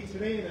 I ate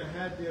today and I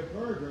had their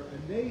burger,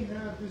 and they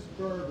have this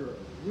burger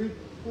with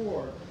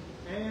pork,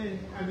 and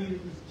I mean, it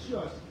was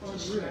just unreal.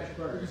 Scratch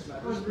burger. It was It's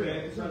not unreal.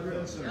 It's not real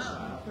Fantastic.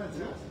 style.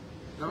 Fantastic.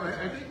 Now,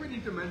 I think we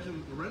need to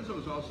mention Lorenzo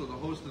is also the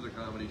host of the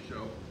comedy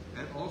show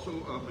and also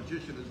a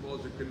magician as well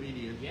as a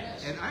comedian.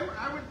 Yes. And I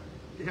would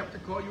have to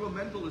call you a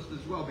mentalist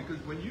as well, because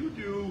when you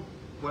do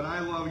what I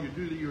love, you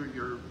do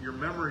your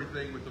memory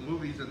thing with the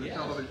movies and the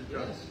television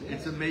shows. Yes.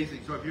 It's amazing.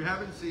 So if you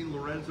haven't seen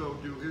Lorenzo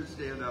do his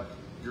stand-up,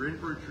 you're in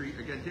for a treat.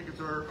 Again, tickets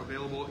are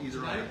available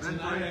either on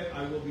Tonight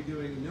I will be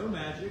doing no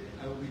magic.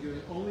 I will be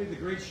doing only the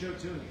Great Show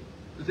tuning.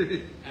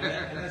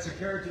 And that's a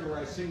character where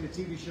I sing the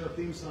TV show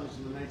theme songs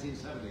from the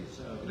 1970s.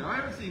 So No, I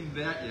haven't seen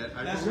that yet.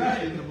 I've That's only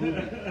right. seen the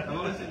movie. I've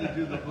only seen you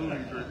do the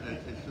movies.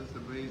 It's just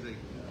amazing.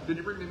 Did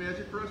you bring the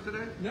magic for us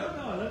today? No,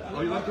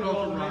 Oh, you left it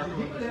all for Rocco.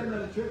 He might have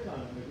another trick on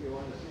him if you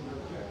want to see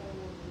another trick.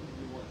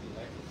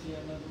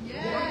 Yeah.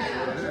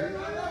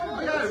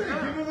 Oh, yeah, Give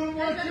him a little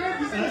more trick.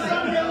 He's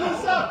starting to get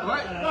loose up.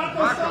 What?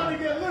 Rocco's starting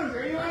to get loose.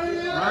 Are you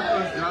ready?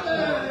 Rocco's got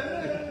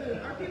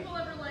more. Are people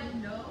ever like,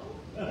 no?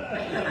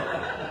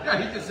 Yeah,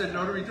 he just said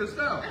no to me just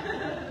now.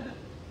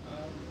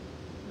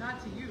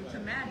 Not to you, to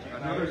magic.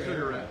 Another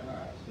cigarette. All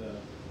right, so a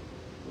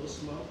little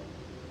smoke.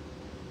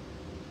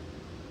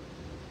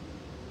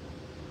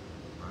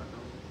 Rocco.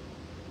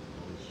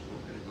 Oh,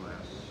 smoke in a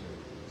glass.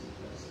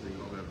 They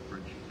call that a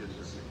French kiss.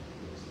 This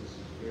is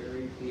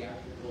very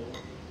theatrical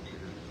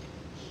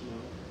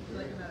smoke.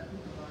 Like about a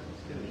hookah bar.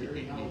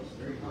 Very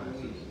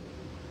Halloween.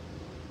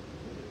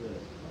 Look at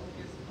this.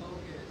 Focus,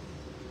 focus.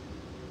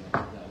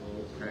 That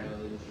little Okay.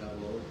 smiling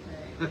shovel.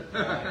 Okay.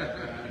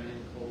 Around in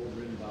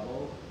cauldron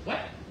bubble. What?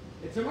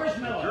 It's a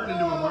marshmallow. Turned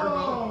into a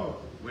marshmallow.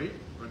 Oh. Wait.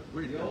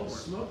 The old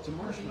smoke to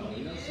marshmallow.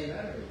 You don't see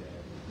that every day.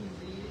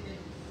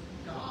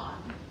 It's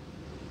gone.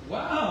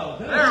 Wow.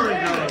 There we go.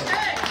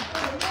 Hey!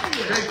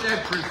 Take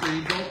that,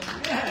 Christine. Don't.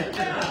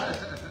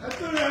 I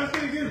thought I was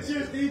going to get a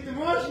chance to eat the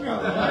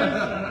marshmallow. I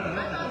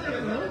thought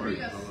there was going to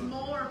be a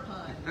s'more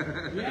pun.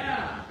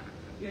 Yeah.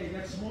 Yeah, you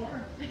got some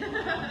more?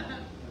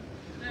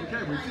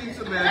 Okay, we've seen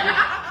some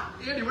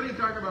magic. Andy, what do you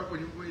talk about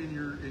when in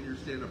your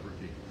stand-up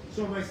routine?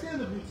 So my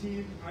stand-up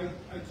routine, I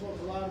talk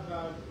a lot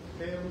about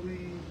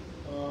family,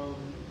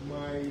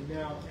 my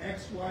now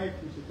ex-wife,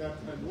 which at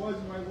that time was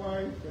my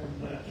wife,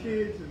 and my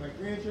kids and my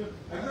grandchildren.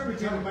 I remember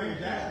talking about my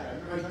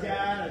dad.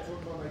 I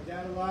talk about my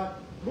dad a lot.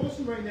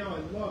 Mostly right now, I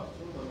love to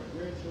talk about my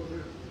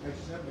grandchildren. I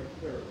just had my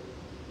third.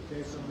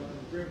 Okay, so I'm a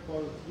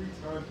grandfather 3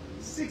 times,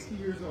 60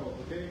 years old.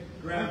 Okay,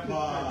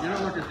 Grandpa. You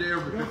don't look a day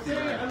over You know what I'm 50.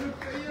 saying? I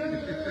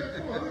look,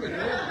 come on, look at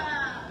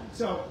that.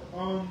 So,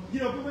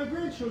 but my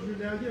grandchildren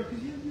now,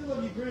 because you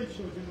love your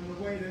grandchildren in a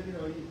way that,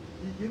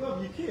 you love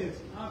your kids,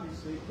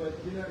 obviously, but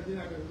you're not going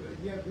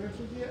to, you have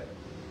grandchildren yet?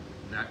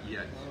 Not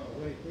yet. Oh,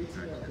 wait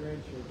till you have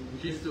grandchildren.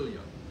 She's still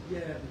young.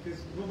 Yeah, because,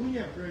 when you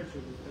have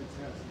grandchildren, it's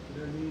fantastic, you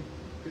know what I mean?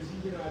 Because,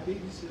 I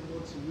babysit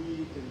once a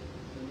week, and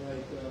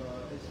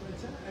it's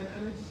fantastic,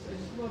 and I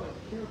just love, I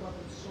care about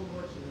them so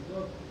much, and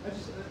I'm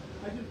just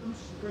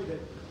afraid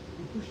that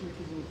we're pushing the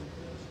kids a little too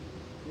fast.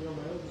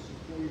 My oldest is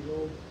 4 years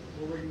old.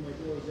 Already my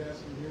daughter's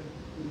asking him,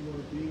 who do you want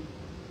to be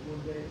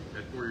one day?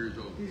 At 4 years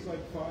old. He's like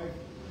 5.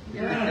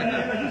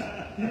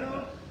 Yeah.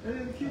 And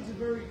then the kids are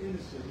very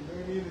innocent, you know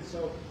what I mean? And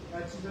so I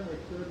just had my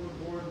third one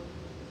born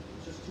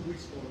just 2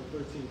 weeks ago, on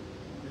the 13th.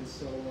 And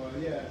so,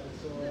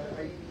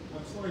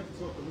 I'm starting to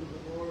talk a little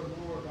bit more and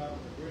more about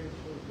the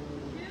grandchildren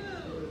and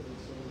kids. And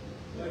so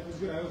life is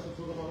good. I also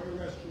talk about my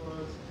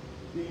restaurants,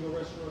 being a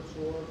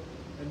restaurateur,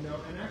 and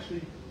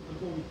actually I'm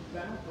going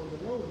back on the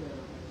road now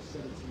after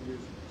 17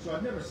 years. So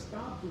I've never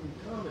stopped doing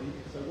comedy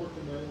because I worked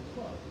in my own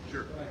club.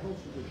 Sure. But I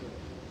hosted the show.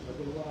 So I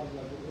did a lot of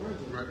like what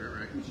Lorenzo did.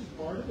 Right. Which is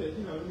part of it,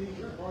 you know what I mean?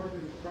 Part of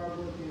it is crowd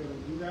work, to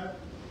do that.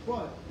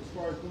 But as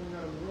far as going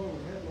out on the road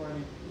and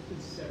headlining, it's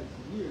been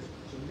 17 years.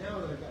 So now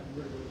that I've gotten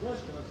rid of the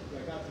restaurants,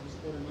 I got to this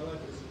point in my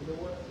life, I said, you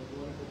know what? I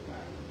want to go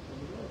back on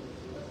the road.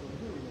 So that's what I'm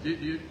doing. Do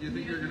you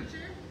think you're going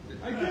to...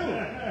 I do.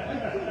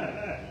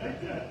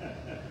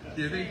 Do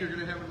you think you're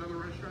going to have another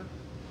restaurant?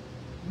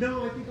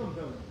 No, I think I'm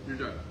done. You're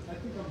done. I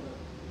think I'm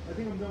done. I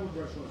think I'm done with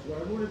restaurants.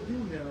 What I want to do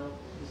now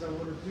is I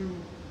want to do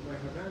my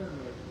Havana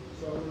night.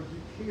 So I want to do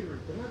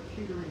catering, but not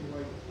catering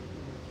like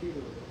I'm a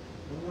caterer.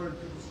 I want to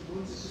do this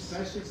one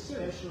special.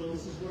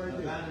 This is what I do.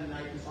 Havana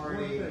night This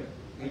party one thing.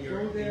 I in go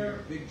your there.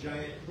 big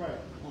giant Right.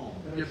 home.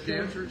 And You I have show-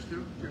 dancers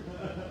too?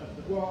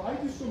 Well, I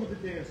do some of the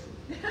dancing.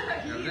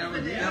 That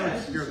would I do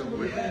scare some them of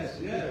the away.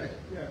 dancing. Yes.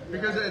 Yeah.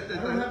 Because I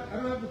don't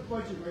have the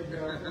budget right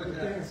now for the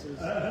dancers.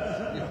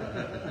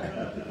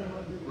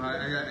 Well,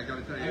 I got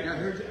to tell you, I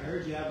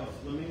heard you have a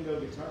flamingo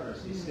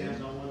guitarist. He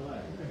stands on one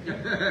leg.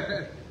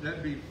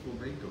 that'd be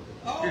flamenco.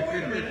 Oh,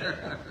 wait a minute.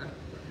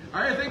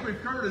 All right, I think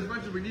we've covered as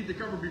much as we need to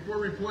cover before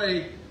we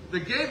play the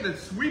game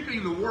that's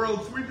sweeping the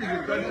world, sweeping the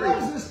Everybody country.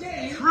 loves this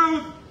game.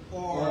 Truth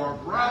or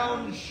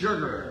brown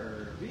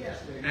sugar.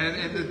 Yes, baby.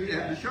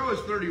 And the show is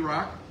 30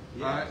 Rock.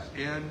 Yes.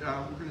 And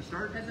we're going to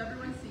start. Has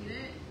everyone seen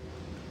it?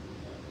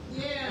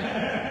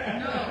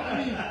 Yeah. No.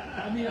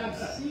 I mean, I've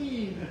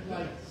seen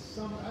like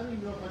some. I don't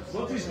even know if I've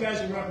seen. Both these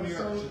guys are from New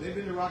York, so episode. they've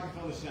been to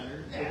Rockefeller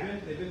Center. Yeah.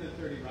 They've been to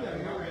 30 Rock. Yeah,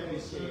 They know where Rockefeller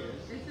NBC Center.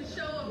 is. It's a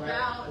show Right.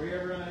 about Were you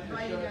ever on a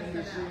writing show at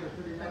NBC SNL. or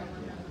 30 If Rock?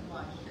 anyone hasn't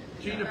watched it.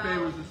 Tina Fey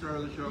was the star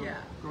of the show. Yeah.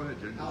 Go ahead,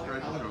 Jen.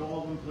 Describe the Alec show.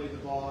 Baldwin played the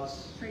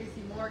boss.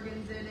 Tracy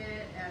Morgan's in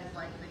it as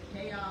like the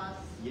chaos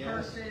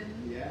person.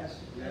 Yes.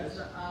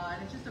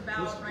 And it's just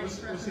about writing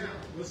for SNL.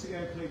 What's the guy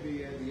who played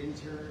the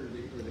intern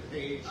or the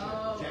page?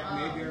 Oh,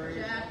 Jack Mayberry?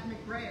 Jack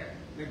McBrayer.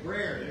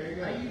 McBrayer, there you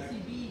go. A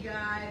UCB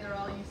guy. They're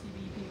all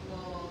UCB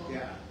people.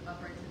 Yeah.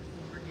 Upright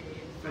Citizens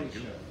Brigade. Thank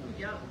you.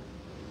 Yep.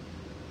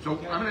 So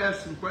I'm going to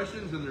ask some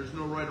questions, and there's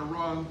no right or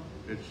wrong.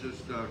 It's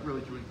just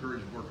really to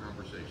encourage more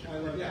conversation. I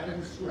love that.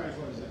 Whose story Right.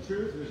 was Is it? it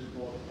truth or is it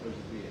bull or is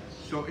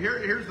it BS? So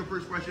here's the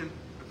first question.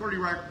 30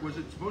 Rock, was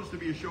it supposed to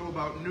be a show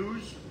about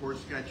news or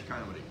sketch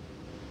comedy?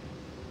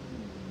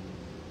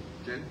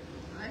 Jen?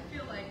 I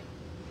feel like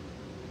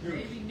News.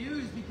 maybe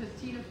news because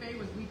Tina Fey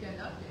was Weekend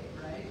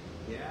Update, right?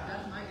 Yeah.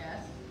 That's my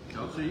guess.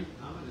 Chelsea?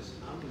 I'm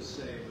gonna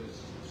say it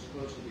was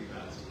supposed to be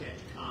about sketch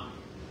comedy.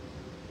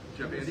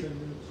 Jeff It's Andy? in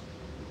news.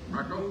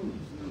 Rocco?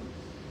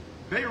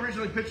 Fey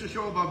originally pitched a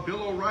show about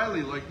Bill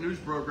O'Reilly-like news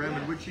program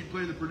in which she'd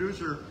play the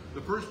producer.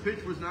 The first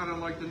pitch was not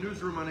unlike The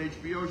Newsroom on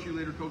HBO. She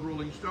later told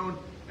Rolling Stone.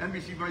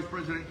 NBC Vice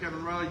President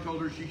Kevin Riley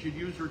told her she should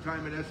use her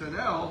time at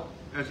SNL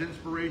as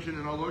inspiration,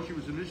 and although she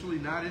was initially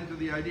not into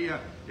the idea,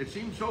 it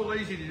seemed so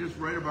lazy to just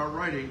write about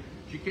writing.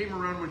 She came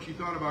around when she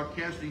thought about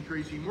casting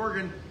Tracy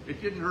Morgan.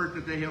 It didn't hurt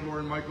that they had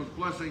Lauren Michaels'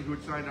 blessing, who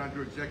had signed on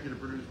to executive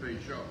produce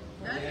Fey's show.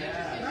 That's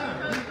interesting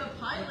because the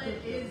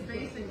pilot is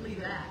basically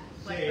that.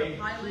 Like See, the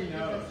pilot who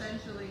knows? is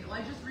essentially. Well,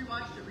 I just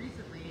rewatched it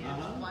recently, and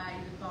Uh-huh. that's why I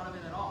even thought of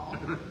it at all.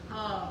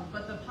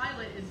 But the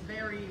pilot is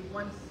very.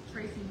 Once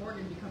Tracy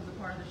Morgan becomes a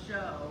part of the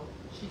show,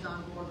 she's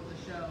on board with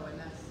the show, and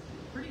that's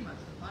pretty much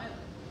the pilot.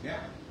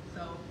 Yeah.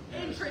 So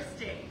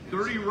interesting.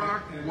 30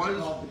 Rock And was it's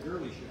called The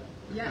Girly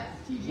Show. Yes,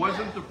 TGS.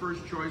 wasn't the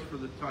first choice for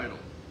the title.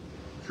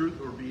 Truth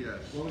or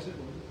BS? What was it?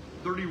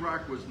 30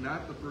 Rock was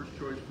not the first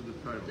choice for the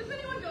title. Does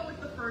anyone go with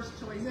the first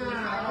choice? No, for the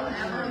title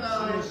ever, I'm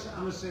though?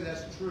 gonna say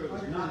that's true. It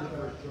was not the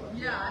first choice.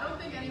 Yeah, I don't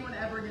think anyone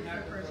ever gets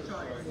their first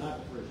choice. Not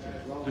the first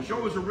choice. Well, The show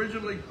was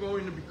originally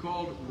going to be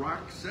called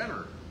Rock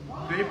Center.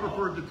 They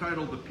preferred the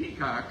title The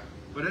Peacock,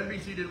 but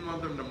NBC didn't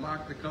want them to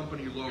mock the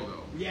company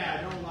logo.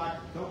 Yeah, don't mock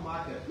it. Don't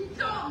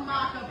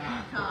mock a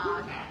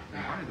peacock.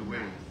 And by the way,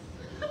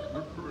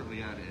 we're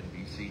currently on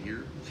NBC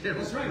here. Channel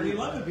That's right, 3, we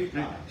love the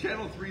peacock.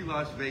 Channel 3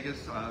 Las Vegas.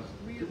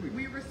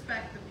 We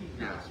respect the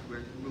peacock.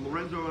 Yes,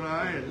 Lorenzo and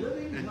I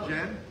Living and color.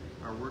 Jen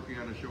are working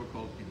on a show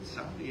called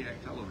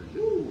Insomniac Television.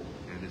 Ooh.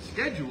 And it's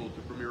scheduled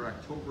to premiere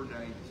October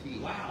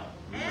 19th. Wow.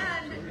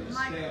 And We're gonna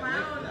my stay up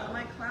clown, late now.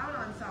 my clown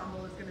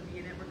ensemble is going to be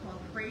in it. We're called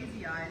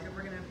Crazy Eyes, and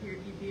we're going to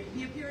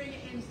be appearing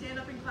in Stand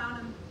Up and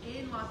Clown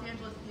in Los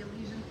Angeles, at the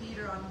Elysian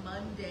Theater on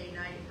Monday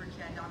night for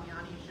Chad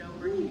Damiani's show,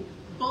 where he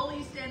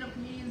bullies stand-up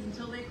comedians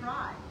until they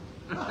cry.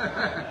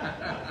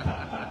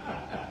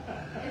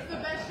 It's the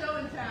best show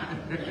in town.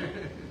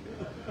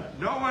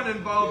 No one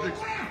involved. You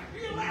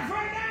laugh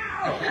right now.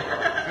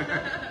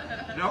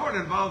 No one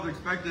involved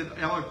expected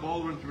Alec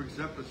Baldwin to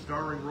accept a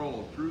starring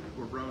role. Truth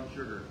or Brown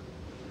Sugar?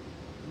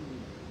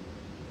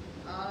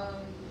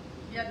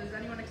 Yeah, does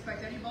anyone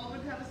expect Eddie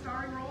Baldwin to have a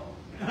starring role?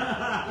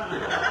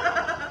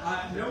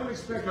 No one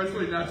expected.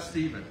 Especially not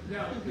Steven.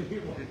 No.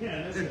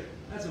 Yeah,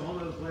 that's a whole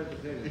other plate of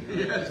potatoes.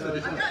 Yes, So- it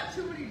is. I've got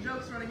too many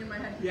jokes running in my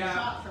head to Yeah.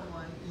 shot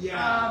someone.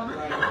 Yeah,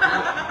 right.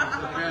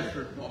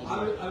 Bastard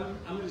Baldwin. I'm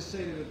going to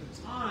say that at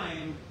the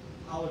time,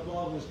 Alec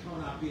Baldwin was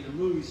coming out being a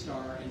movie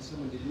star, and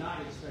someone did not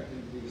expect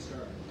him to be the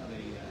star of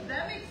a.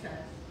 That makes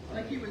sense.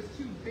 Like he was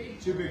too big.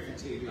 Too big for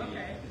TV Okay.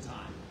 at the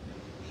time.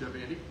 Chef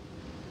Andy?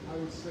 I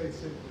would say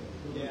same thing.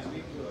 Yeah,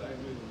 me too. I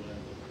agree with that.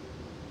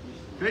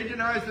 Faye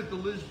denies that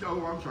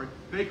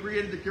Faye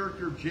created the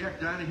character of Jack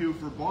Donahue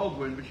for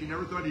Baldwin, but she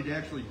never thought he'd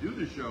actually do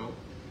the show.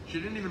 She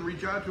didn't even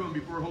reach out to him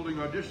before holding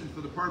auditions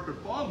for the part,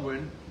 but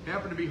Baldwin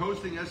happened to be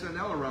hosting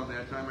SNL around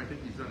that time. I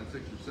think he's done it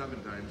 6 or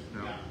 7 times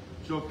now. Yeah.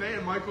 So Faye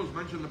and Michaels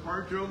mentioned the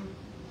part to him,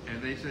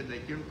 and they said they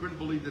couldn't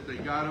believe that they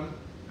got him,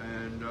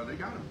 and they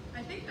got him.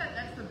 I think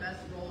that's the best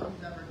role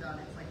he's ever done.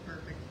 It's like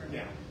perfect for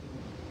him.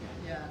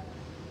 Yeah.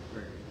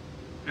 Great.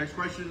 Next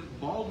question,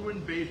 Baldwin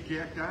based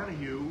Jack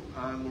Donahue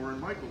on Lauren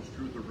Michaels,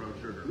 Truth or Brown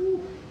Sugar?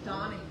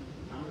 Donnie.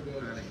 I'm going to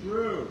go Donahue.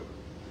 true.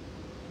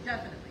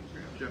 Definitely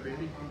true. Chef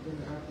Andy? I'm going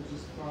to have to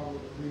just follow the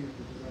lead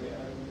because I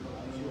don't know.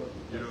 I'm sure.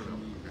 You don't know.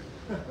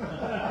 Do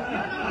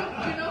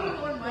you know who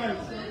Lorne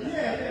Michaels is?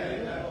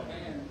 Yeah.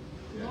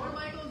 Lorne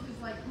Michaels is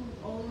like who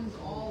owns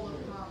all of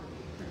comedy,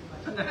 pretty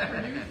much. He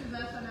produces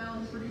SNL,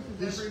 he produces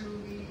every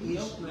movie.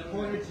 He's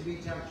reported to be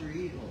Dr.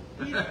 Evil.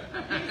 He's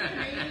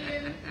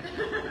Canadian.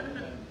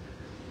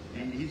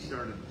 He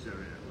started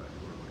Saturday Night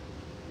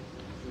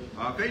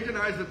Live. Faye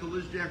denies that the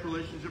Liz Jack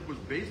relationship was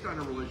based on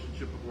a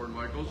relationship with Lorne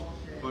Michaels,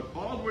 but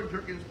Baldwin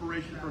took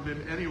inspiration from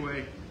him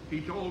anyway.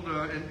 He told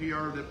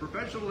NPR that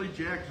professionally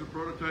Jack is a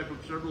prototype of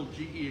several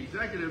GE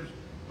executives,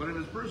 but in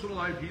his personal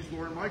life he's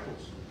Lorne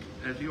Michaels.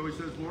 As he always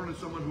says, Lorne is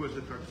someone who has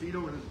a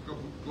tuxedo in his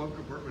glove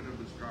compartment of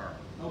his car.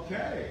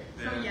 Okay.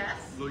 So yes?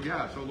 So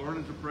yeah, so Lorne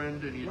is a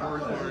friend and he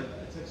adores Rocco has Lorne.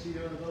 a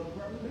tuxedo in the glove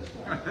department of his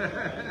car.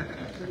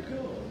 That's pretty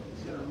cool.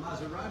 He's got a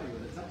Maserati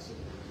with a tuxedo.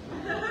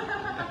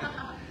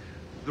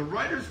 The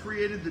writers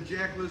created the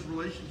Jack-Liz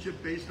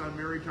relationship based on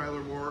Mary Tyler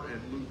Moore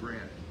and Lou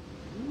Grant.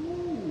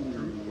 Ooh.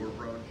 Truth or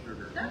brown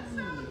sugar? That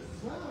sounds.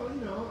 Well,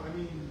 you know, I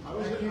mean, I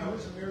was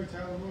a Mary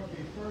Tyler Moore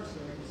came first, so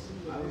I can see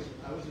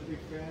that. I was a big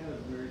fan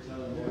of Mary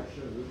Tyler Moore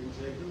show. We can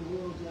take the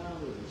world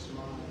down with a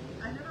smile.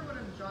 I never would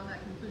have drawn that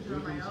conclusion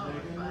on my own,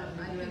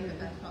 but I think that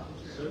that's probably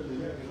true. Certainly,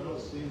 we can all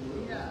see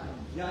the Yeah.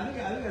 Yeah,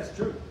 I think that's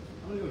true.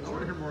 I'm gonna I go want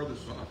to hear true. more of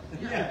this song.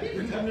 Yeah,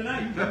 you come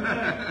tonight. You come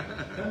tonight.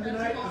 Come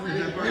tonight. That's Is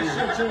that part of Yes,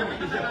 your,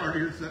 sir, is that part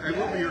of your set? I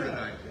will be here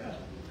tonight.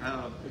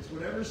 Yeah. It's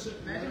whatever.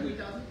 Imagine he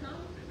doesn't come.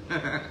 No,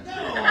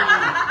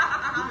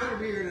 you better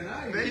be here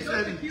tonight. They He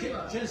goes to said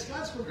Cuba. Jen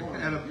Scott's performing.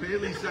 at a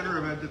Bailey Center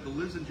event that the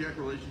Liz and Jack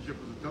relationship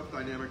was a tough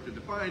dynamic to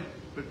define,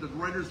 but the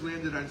writers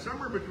landed on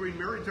somewhere between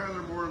Mary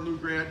Tyler Moore and Lou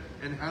Grant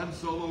and Han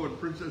Solo and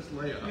Princess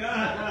Leia.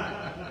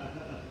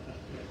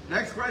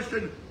 Next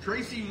question.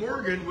 Tracy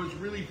Morgan was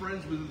really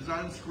friends with his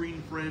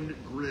on-screen friend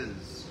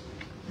Grizz.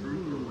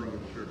 Truth or brown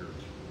sugar?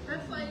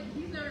 That's like,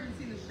 he's never even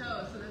seen the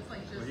show, so that's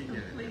like just Well, he get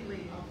it.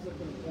 completely. I'm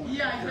flipping a coin.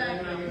 Yeah,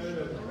 exactly.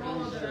 A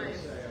roll of the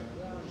dice.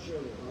 Brown sugar.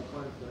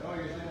 Oh,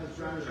 you're saying it's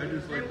brown I sugar?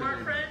 just They like the weren't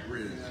name friends?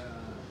 Grizz.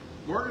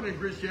 Yeah. Morgan and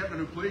Grizz Chapman,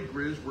 who played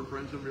Grizz, were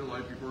friends in real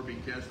life before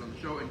being cast on the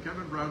show, and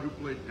Kevin Brown, who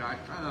played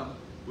 .com,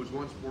 was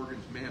once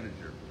Morgan's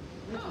manager.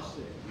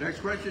 Interesting. Next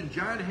question.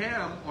 John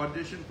Hamm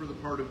auditioned for the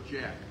part of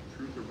Jack.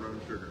 Truth or brown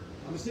sugar?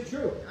 I'm gonna say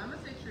true. I'm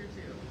gonna say true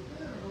too.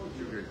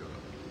 You guys don't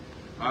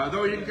know.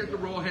 Though he didn't get the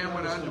role, Hamm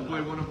went on to play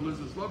one of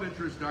Liz's love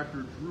interests,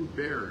 Dr. Drew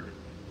Baird.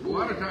 A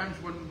lot of times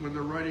when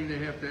they're writing, they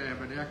have to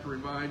have an actor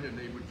in mind, and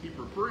they would keep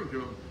referring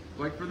to him.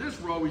 Like for this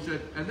role, we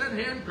said, and then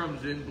Hamm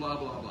comes in, blah,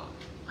 blah, blah.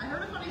 I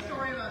heard a funny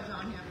story about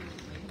John Hamm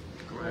recently.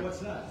 Go Oh, ahead. what's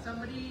that?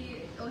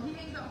 Somebody, well, he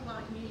hangs out with a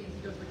lot of comedians.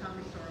 He goes to the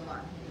comedy store a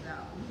lot and hangs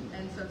out.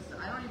 And so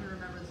I don't even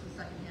remember this was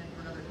secondhand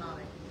for another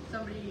comic.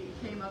 Somebody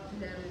came up to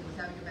him and was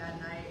having a bad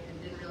night and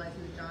didn't realize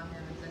he was John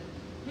Hamm and said,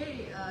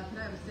 "Hey, can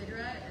I have a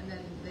cigarette?" And then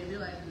they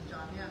realized it was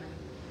John Hamm and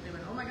they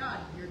went, "Oh my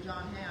God, you're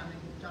John Hamm."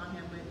 And John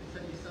Hamm went and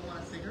said, "You still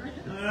want a cigarette?"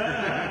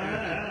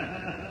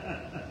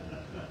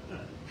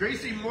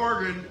 Tracy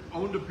Morgan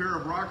owned a pair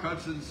of Rock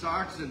Hudson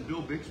socks and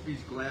Bill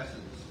Bixby's glasses.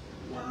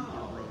 Wow. Truth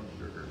or brown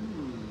sugar?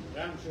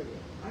 Brown sugar.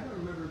 I don't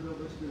remember Bill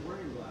Bixby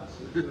wearing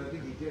glasses, but I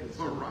think he did.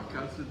 Or Rock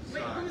Hudson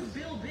Wait, socks. who's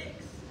Bill Bix?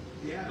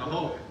 Yeah, The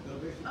Hulk. Bill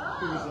Bixby. Oh.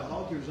 He was the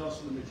Hulk. He was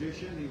also the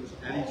magician. He was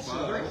Eddie's also.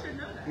 father. I should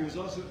know that. He was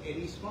also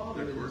Eddie's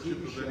father The in the Courtship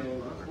TV of show, Eddie's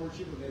The Father.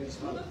 Courtship of Eddie's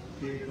Father.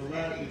 People Eddie?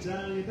 let me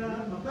tell you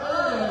about my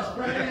Oh. best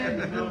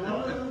friend. The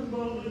one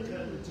bullet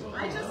at the top.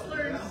 I just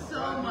learned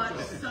so much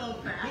so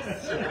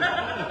fast.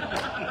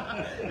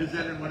 Is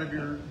that in one of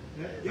your...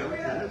 Yeah,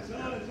 it's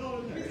all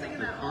in He's there. singing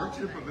The that all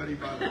Courtship tonight. of Eddie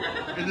Father.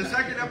 In the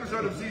second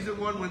episode of season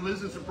 1, when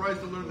Liz is surprised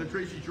to learn that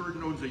Tracy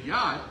Jordan owns a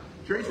yacht,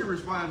 Tracy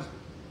responds,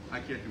 I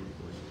can't do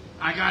it, voice.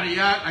 I got a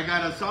yacht, I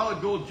got a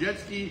solid gold jet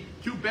ski,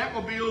 2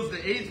 Batmobiles,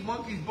 the AIDS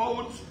monkey's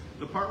bones.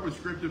 The part was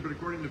scripted, but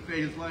according to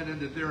Faye, his line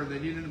ended there, and they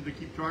needed him to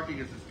keep talking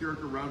as his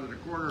character rounded a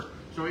corner.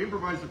 So he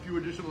improvised a few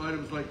additional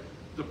items like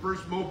the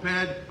first moped,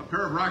 a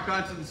pair of Rock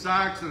Hudson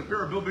socks, and a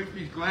pair of Bill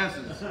Bixby's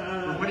glasses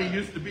from when he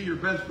used to be your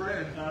best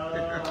friend.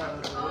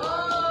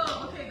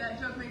 Oh, okay, that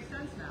joke makes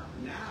sense now.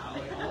 Now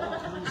it all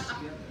comes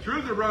together.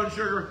 Truth or brown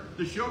sugar,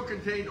 the show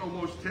contained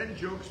almost 10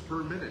 jokes per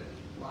minute.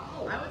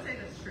 Wow. I would say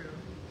that's true.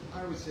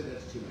 I would say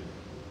that's too many.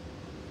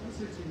 I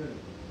say 2 minutes.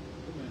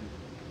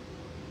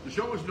 The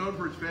show was known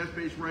for its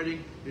fast-paced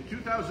writing. In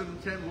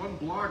 2010, one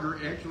blogger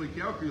actually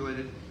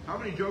calculated how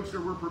many jokes there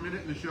were per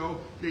minute in the show.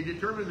 They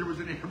determined there was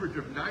an average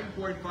of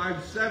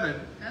 9.57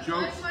 That's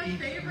jokes why it's my each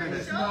favorite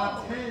minute. show.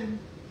 Not 10.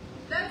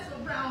 That's a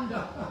round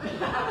up.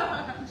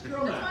 That's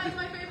why it's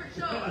my favorite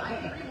show. I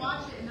can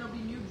rewatch it and there'll be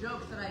new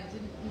jokes that I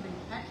didn't even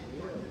catch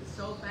before because it's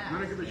so fast. You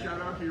want to give a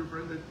shout-out to your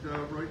friend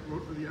that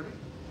wrote for the Emmy?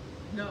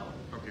 No.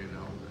 Okay,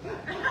 no.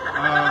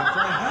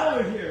 For hell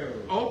with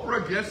you.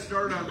 Oprah guest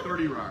starred on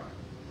 30 Rock.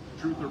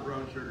 Truth or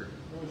brown sugar?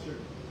 Brown sugar.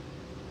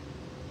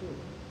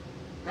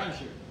 Brown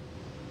sugar.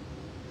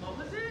 What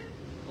was it?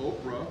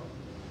 Oprah,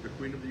 the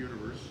queen of the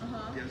universe,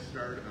 Uh-huh. guest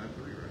starred on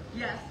 30 Rock.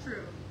 Yes,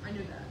 true. I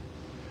knew that.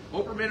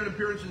 Oprah made an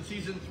appearance in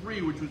season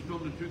 3, which was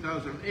filmed in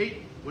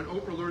 2008, when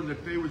Oprah learned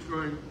that Faye was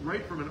going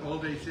right from an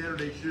all-day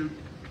Saturday shoot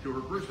to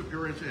her first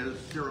appearance as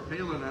Sarah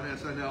Palin on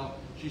SNL.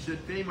 She said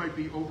Faye might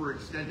be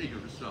overextending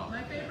herself.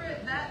 My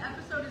favorite, that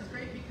episode is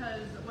great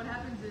because what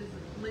happens is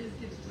Liz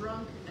gets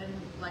drunk and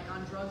like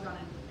on drugs on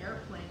an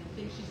airplane and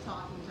thinks she's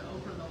talking to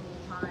Oprah the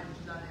whole time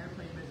she's on an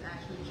airplane, but it's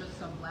actually just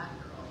some black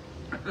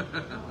girl.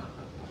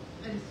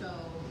 And so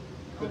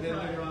But then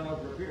later on,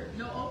 Oprah appeared.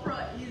 No,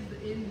 Oprah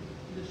is in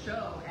the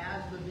show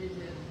as the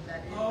vision that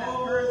is Oh,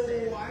 that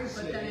person. I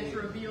see. But then it's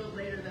revealed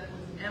later that it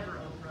was never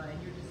Oprah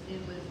and you're just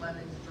in Liz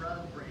Lemon's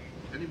drug brain.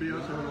 Anybody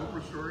else have an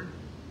Oprah story?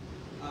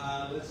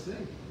 Let's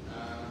think.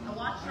 I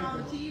watched her on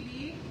the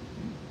TV.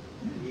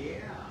 Yeah.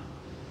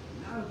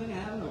 No, I don't think I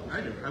have an Oprah.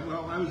 I do.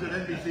 Well, I was at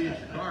NBC in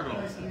Chicago.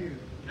 Nice to meet you.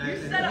 You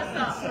set us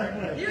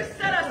up. You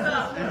set us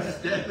up.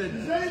 Does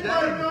anybody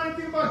know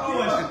anything about Oh,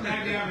 Cuba? it's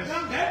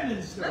Magnum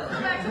Edmonds story. Let's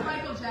go back to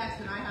Michael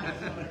Jackson. I have a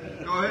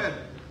story. Go ahead.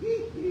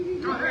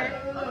 Go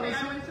ahead. Okay,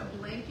 I went to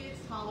Blankets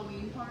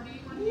Halloween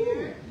party one Ooh,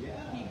 year.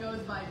 yeah. He goes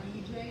by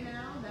BJ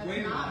now. That's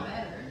Wait a not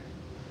minute. better.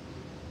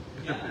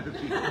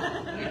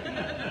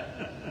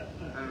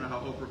 I don't know how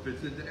Oprah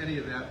fits into any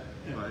of that,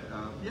 but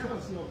yeah.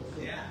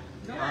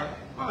 Yeah.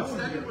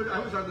 Stedman was, I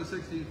was on the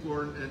 16th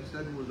floor and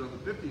Stedman was on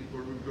the 15th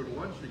floor. We would go to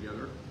lunch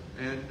together,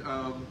 and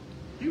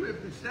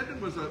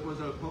Stedman was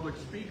a public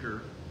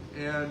speaker,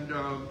 and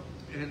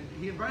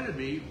he invited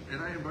me,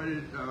 and I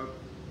invited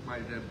my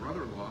then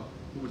brother-in-law,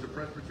 who was a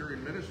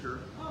Presbyterian minister,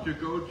 to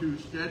go to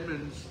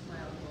Stedman's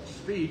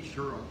speech,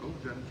 her uncle,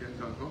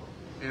 Jenn's uncle,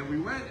 and we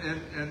went,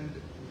 and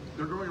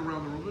they're going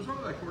around the room. There's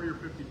only like 40 or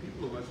 50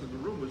 people of us in the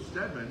room with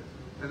Stedman,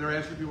 and they're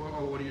asking people,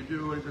 oh, what do you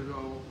do? And he says,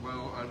 oh,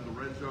 well, I'm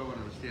Lorenzo,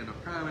 and I'm a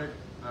stand-up comic.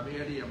 I'm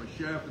Andy, I'm a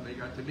chef, and they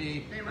got to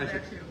me. They were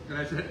there too. And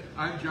I said,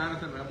 I'm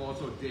Jonathan, and I'm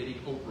also dating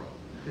Oprah.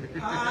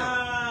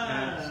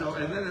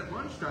 and then at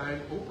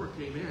lunchtime, Oprah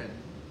came in,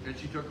 and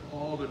she took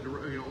all the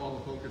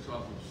focus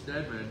off of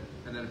Stedman,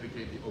 and then it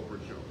became the Oprah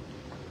show.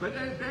 But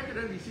back at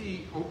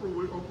NBC,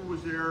 Oprah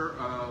was there.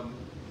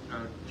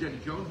 Jenny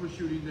Jones was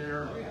shooting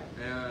there,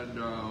 and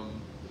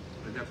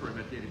that's where I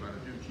met Danny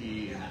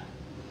Bonaducci.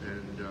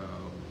 And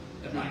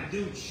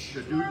Bonaducci.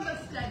 It's more of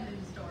a Stedman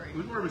story. It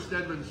was more of a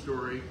Stedman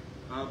story.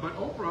 But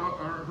Oprah,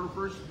 her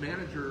first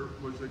manager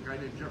was a guy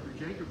named Jeffrey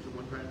Jacobs, and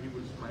one time he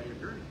was my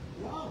attorney.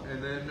 Wow.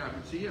 And then I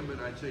would see him, and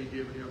I'd say, do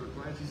you have any other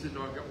clients? He said,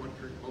 no, I've got one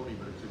trick pony,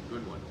 but it's a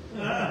good one.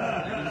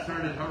 And he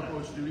started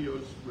Harpo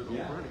Studios with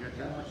Oprah, and he got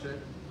 10%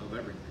 of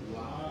everything.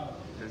 Wow.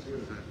 10%.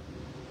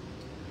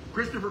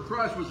 Christopher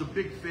Cross was a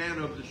big fan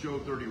of the show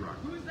 30 Rock.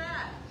 Who's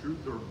that?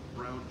 Truth or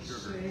Brown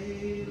Sugar?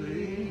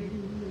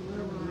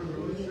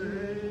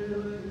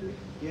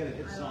 He had a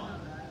hit I song. don't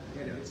know that. He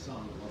had a hit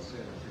song with Los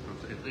Angeles.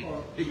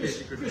 Or He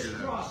couldn't Chris hear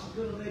that. Cross is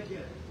going to make you.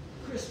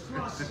 Chris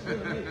Cross is going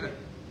to make you.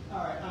 All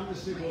right, I'm going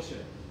to say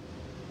bullshit.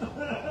 I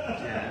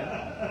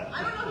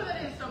don't know who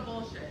that is, so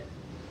bullshit.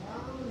 I'm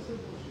gonna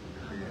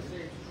say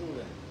it's true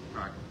then.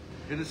 Right.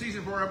 In the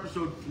season 4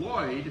 episode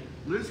Floyd,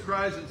 Liz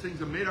cries and sings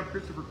a made-up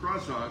Christopher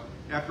Cross song.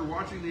 After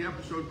watching the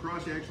episode,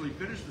 Cross actually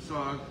finished the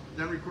song,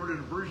 then recorded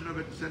a version of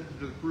it and sent it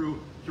to the crew.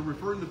 To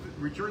return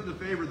the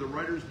favor, the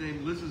writers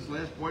named Liz's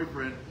last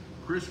boyfriend,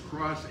 Chris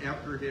Cross,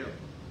 after him.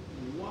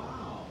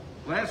 Wow.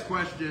 Last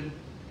question.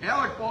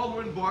 Alec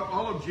Baldwin bought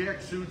all of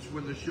Jack's suits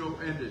when the show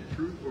ended.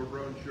 Truth or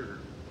brown sugar?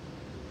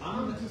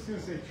 I'm just going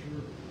to say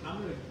true.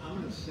 I'm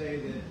gonna say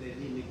that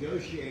he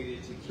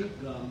negotiated to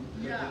keep them,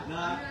 but Yeah, did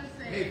not I'm gonna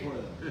say- pay for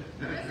them.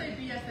 I'm gonna say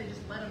BS. They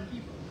just let him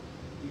keep them.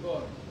 You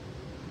go.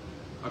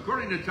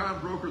 According to Tom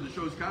Broker, the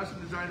show's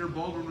costume designer,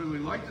 Baldwin really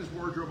liked his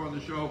wardrobe on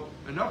the show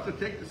enough to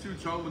take the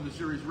suits home when the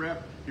series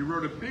wrapped. He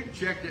wrote a big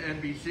check to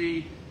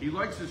NBC. He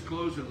likes his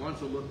clothes and wants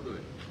to look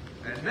good.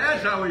 And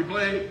that's how we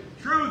play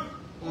Truth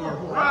or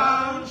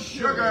Brown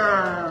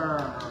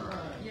Sugar.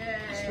 Yay.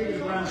 Speaking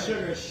of brown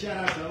sugar,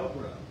 shout out to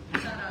Oprah.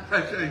 Shout out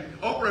I to say,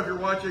 Oprah, if you're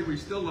watching, we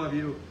still love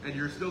you, and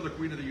you're still the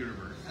queen of the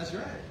universe. That's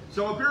right.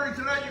 So appearing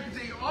tonight, you can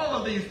see all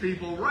of these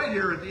people right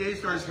here at the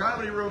A-Stars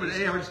Comedy Room at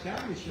Ahern,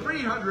 Comedy Show.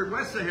 300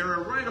 West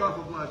Sahara, right off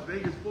of Las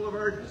Vegas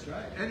Boulevard. That's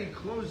right. Any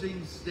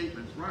closing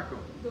statements, Rocco?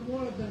 The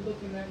more I've been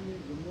looking at you,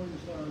 the more you're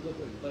starting to look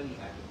like Buddy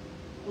Hackett.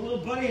 A little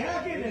Buddy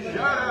Hackett in there.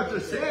 Shout out to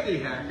Sandy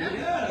Hackett.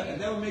 Yeah,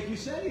 that would make you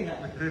Sandy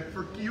Hackett.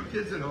 For you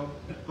kids at home,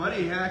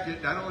 Buddy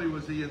Hackett, not only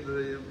was he in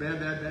the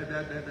Bad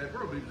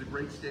World, but he was a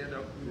great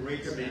stand-up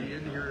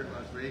comedian here in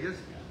Las Vegas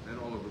and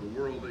all over the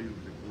world. He was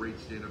a great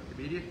stand-up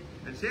comedian.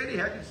 And Sandy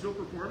Hackett's still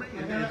performing.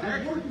 And I worked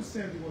actually with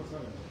Sandy one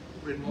time.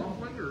 in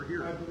Laughlin or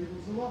here? I believe it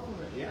was a Laughlin.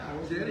 Yeah, I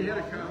was Sandy had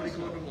a Laughlin comedy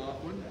also. club in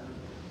Laughlin.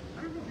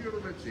 I don't know if you ever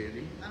met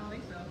Sandy. I don't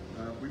think so.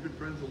 We've been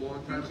friends a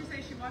long time. Didn't you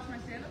say she watched my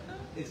stand-up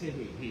though? It's a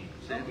he.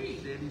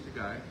 Sandy's a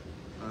guy.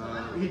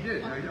 He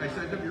did. I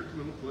sent him your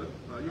little clip.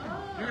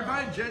 You can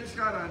find Jenn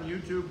Scott on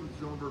YouTube with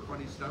some of her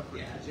funny stuff.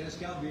 Yeah, Jenn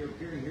Scott will be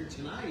appearing here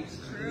tonight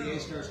at True. the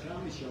A-Stars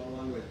Comedy Show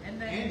along with And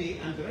then-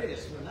 Andy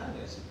Andreas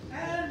Fernandez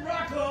and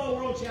Rocco,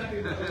 world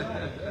champion.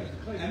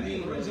 And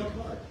me, Lorenzo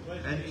Clark.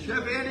 And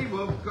Chef Andy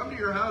will come to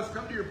your house,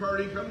 come to your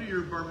party, come to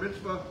your bar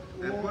mitzvah,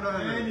 and put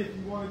on And a... if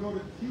you want to go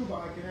to Cuba,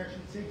 I can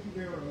actually take you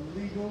there on a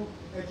legal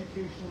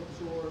educational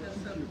tour That's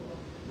to so Cuba. cool.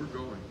 We're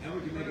going. And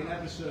we can make an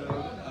episode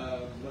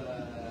of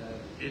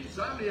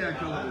Insomniac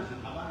Television.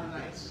 Havana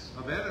Nights.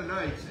 Havana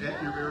Nights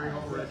at your very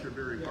home or at your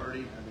very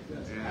party.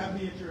 Have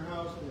me at your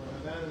house for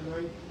a Havana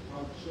night.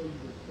 I'll show you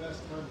the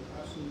best time.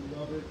 You absolutely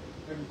love it.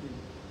 Everything.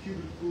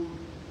 Cuban food,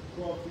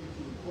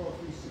 Cuban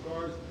coffee,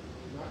 cigars.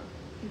 Not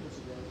Cuban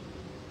cigars.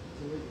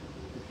 It's illegal.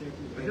 You can't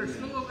do But that. they're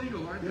still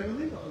illegal, aren't They're they?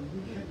 illegal.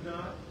 You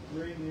cannot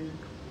bring in,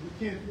 you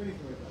can't do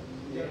anything like that.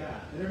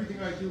 Yeah. And everything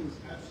I do is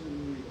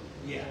absolutely legal.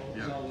 Yeah, So,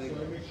 it's all So legal.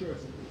 I make sure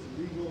it's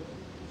a legal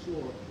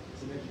tour.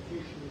 It's an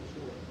educational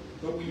tour.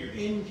 But when you're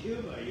in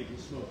Cuba, you can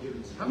smoke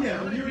Cuban How cigars.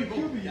 many when you're in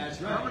people- Cuba, That's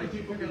How right. many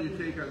people can you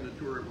take on the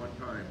tour at one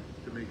time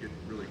to make it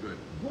really good?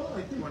 Well,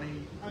 I think, 20?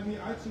 I mean,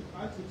 I took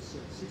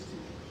six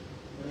teachers.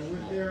 And I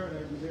went there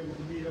and I was able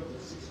to meet up with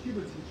 6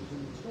 Cuban teachers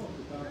and we talked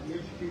about the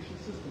education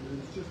system.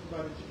 And it's just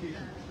about education.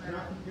 That's right.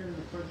 Not comparing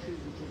the countries,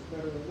 which was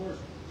better or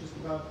worse, just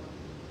about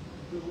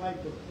the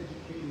life of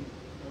educating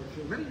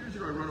Many years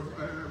ago, I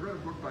read a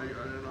book by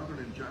an author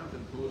named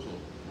Jonathan Posel,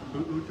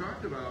 who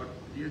talked about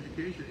the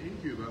education in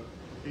Cuba.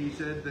 And he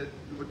said that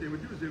what they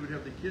would do is they would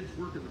have the kids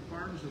work in the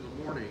farms in the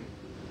morning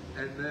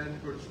and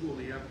then go to school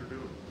in the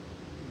afternoon.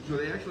 So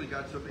they actually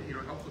got something,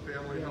 help the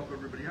family, help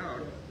everybody out.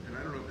 And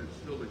I don't know if that's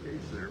still the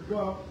case there.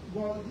 Well,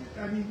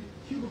 I mean,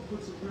 Cuba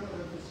puts a real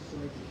emphasis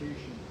on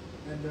education.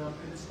 And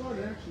it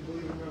started actually,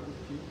 believe it or not,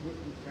 with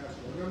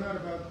Castro. I'm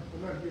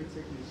not here to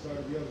take the side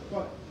of the other,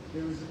 but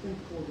there was a thing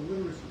called the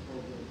literacy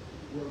program,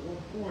 where at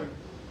one point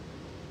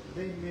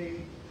they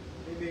made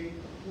a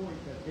point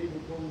that they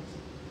were going to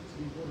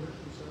be 100%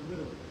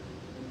 literate.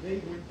 And they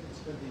went and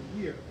spent a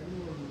year.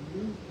 Anyone who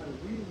knew how to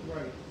read and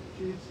write,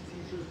 kids,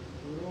 teachers,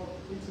 went off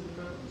into the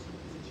mountains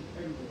teaching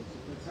everybody.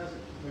 It's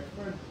fantastic. My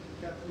friend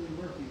Kathleen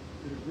Murphy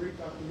did a great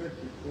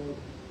documentary called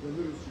The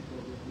Literacy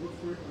Program. Look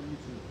for it on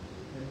YouTube.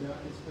 And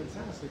it's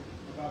fantastic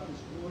about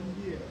this 1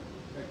 year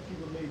that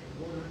Cuba made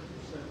 100%.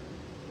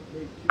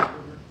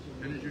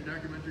 And is your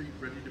documentary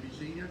ready to be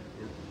seen yet?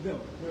 Or? No.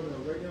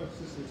 Right now it's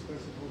just an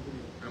expensive home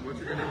video. And what's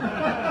it going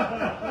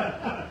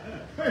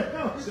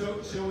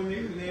to So when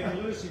they have a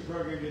literacy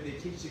program, did they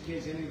teach the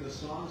kids any of the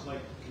songs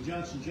like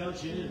Conjunction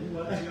Junction and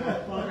What's Your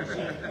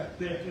Function?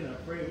 Thinking of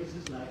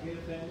phrases like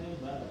if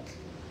and but.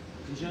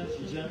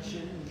 Conjunction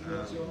Junction and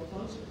What's Your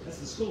Function? That's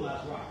the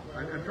schoolhouse rock.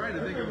 I'm trying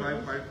to think of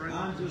my friend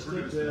I'm just a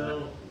produced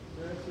bill.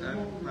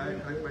 my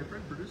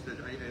friend produced it,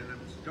 and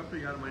it's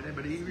jumping out of my name,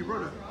 but he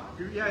wrote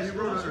he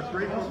wrote a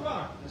great book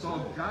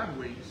called God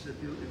Waits.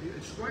 If you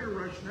Squire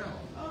Rushnell,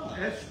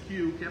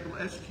 capital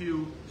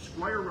SQ,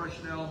 Squire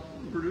Rushnell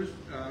produced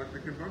the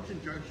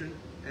Conjunction Junction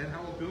and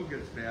How a Bill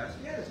Gets Passed.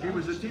 He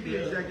was a TV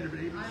executive at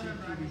ABC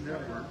TV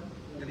Network,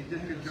 and he did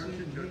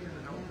Conjunction Junction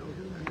and How a Bill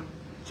Gets Passed.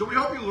 So we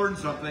hope you learned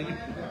something.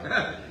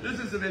 This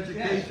is an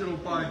educational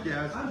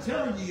podcast. I'm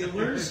telling you, you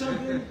learn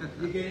something,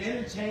 you get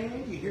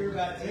entertained, you hear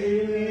about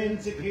alien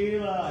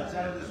tequila. It's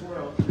out of this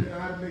world. You know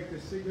how to make the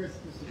cigarettes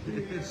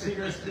disappear.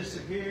 Cigarettes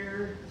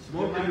disappear.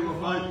 Smoke into a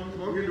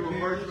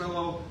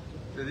marshmallow.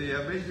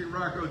 The amazing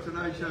Rocco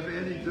tonight, Chef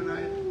Andy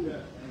tonight.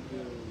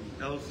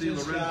 LC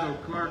Lorenzo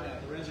Clark,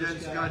 Jenn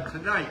Scott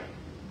tonight.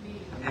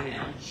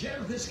 And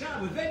Jenn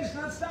Scott with Vegas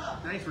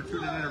Nonstop. Thanks for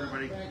tuning in,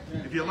 everybody.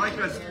 If you like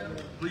us,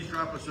 please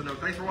drop us a note.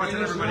 Thanks for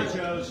watching, everybody.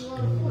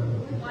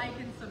 Like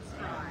and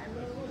subscribe.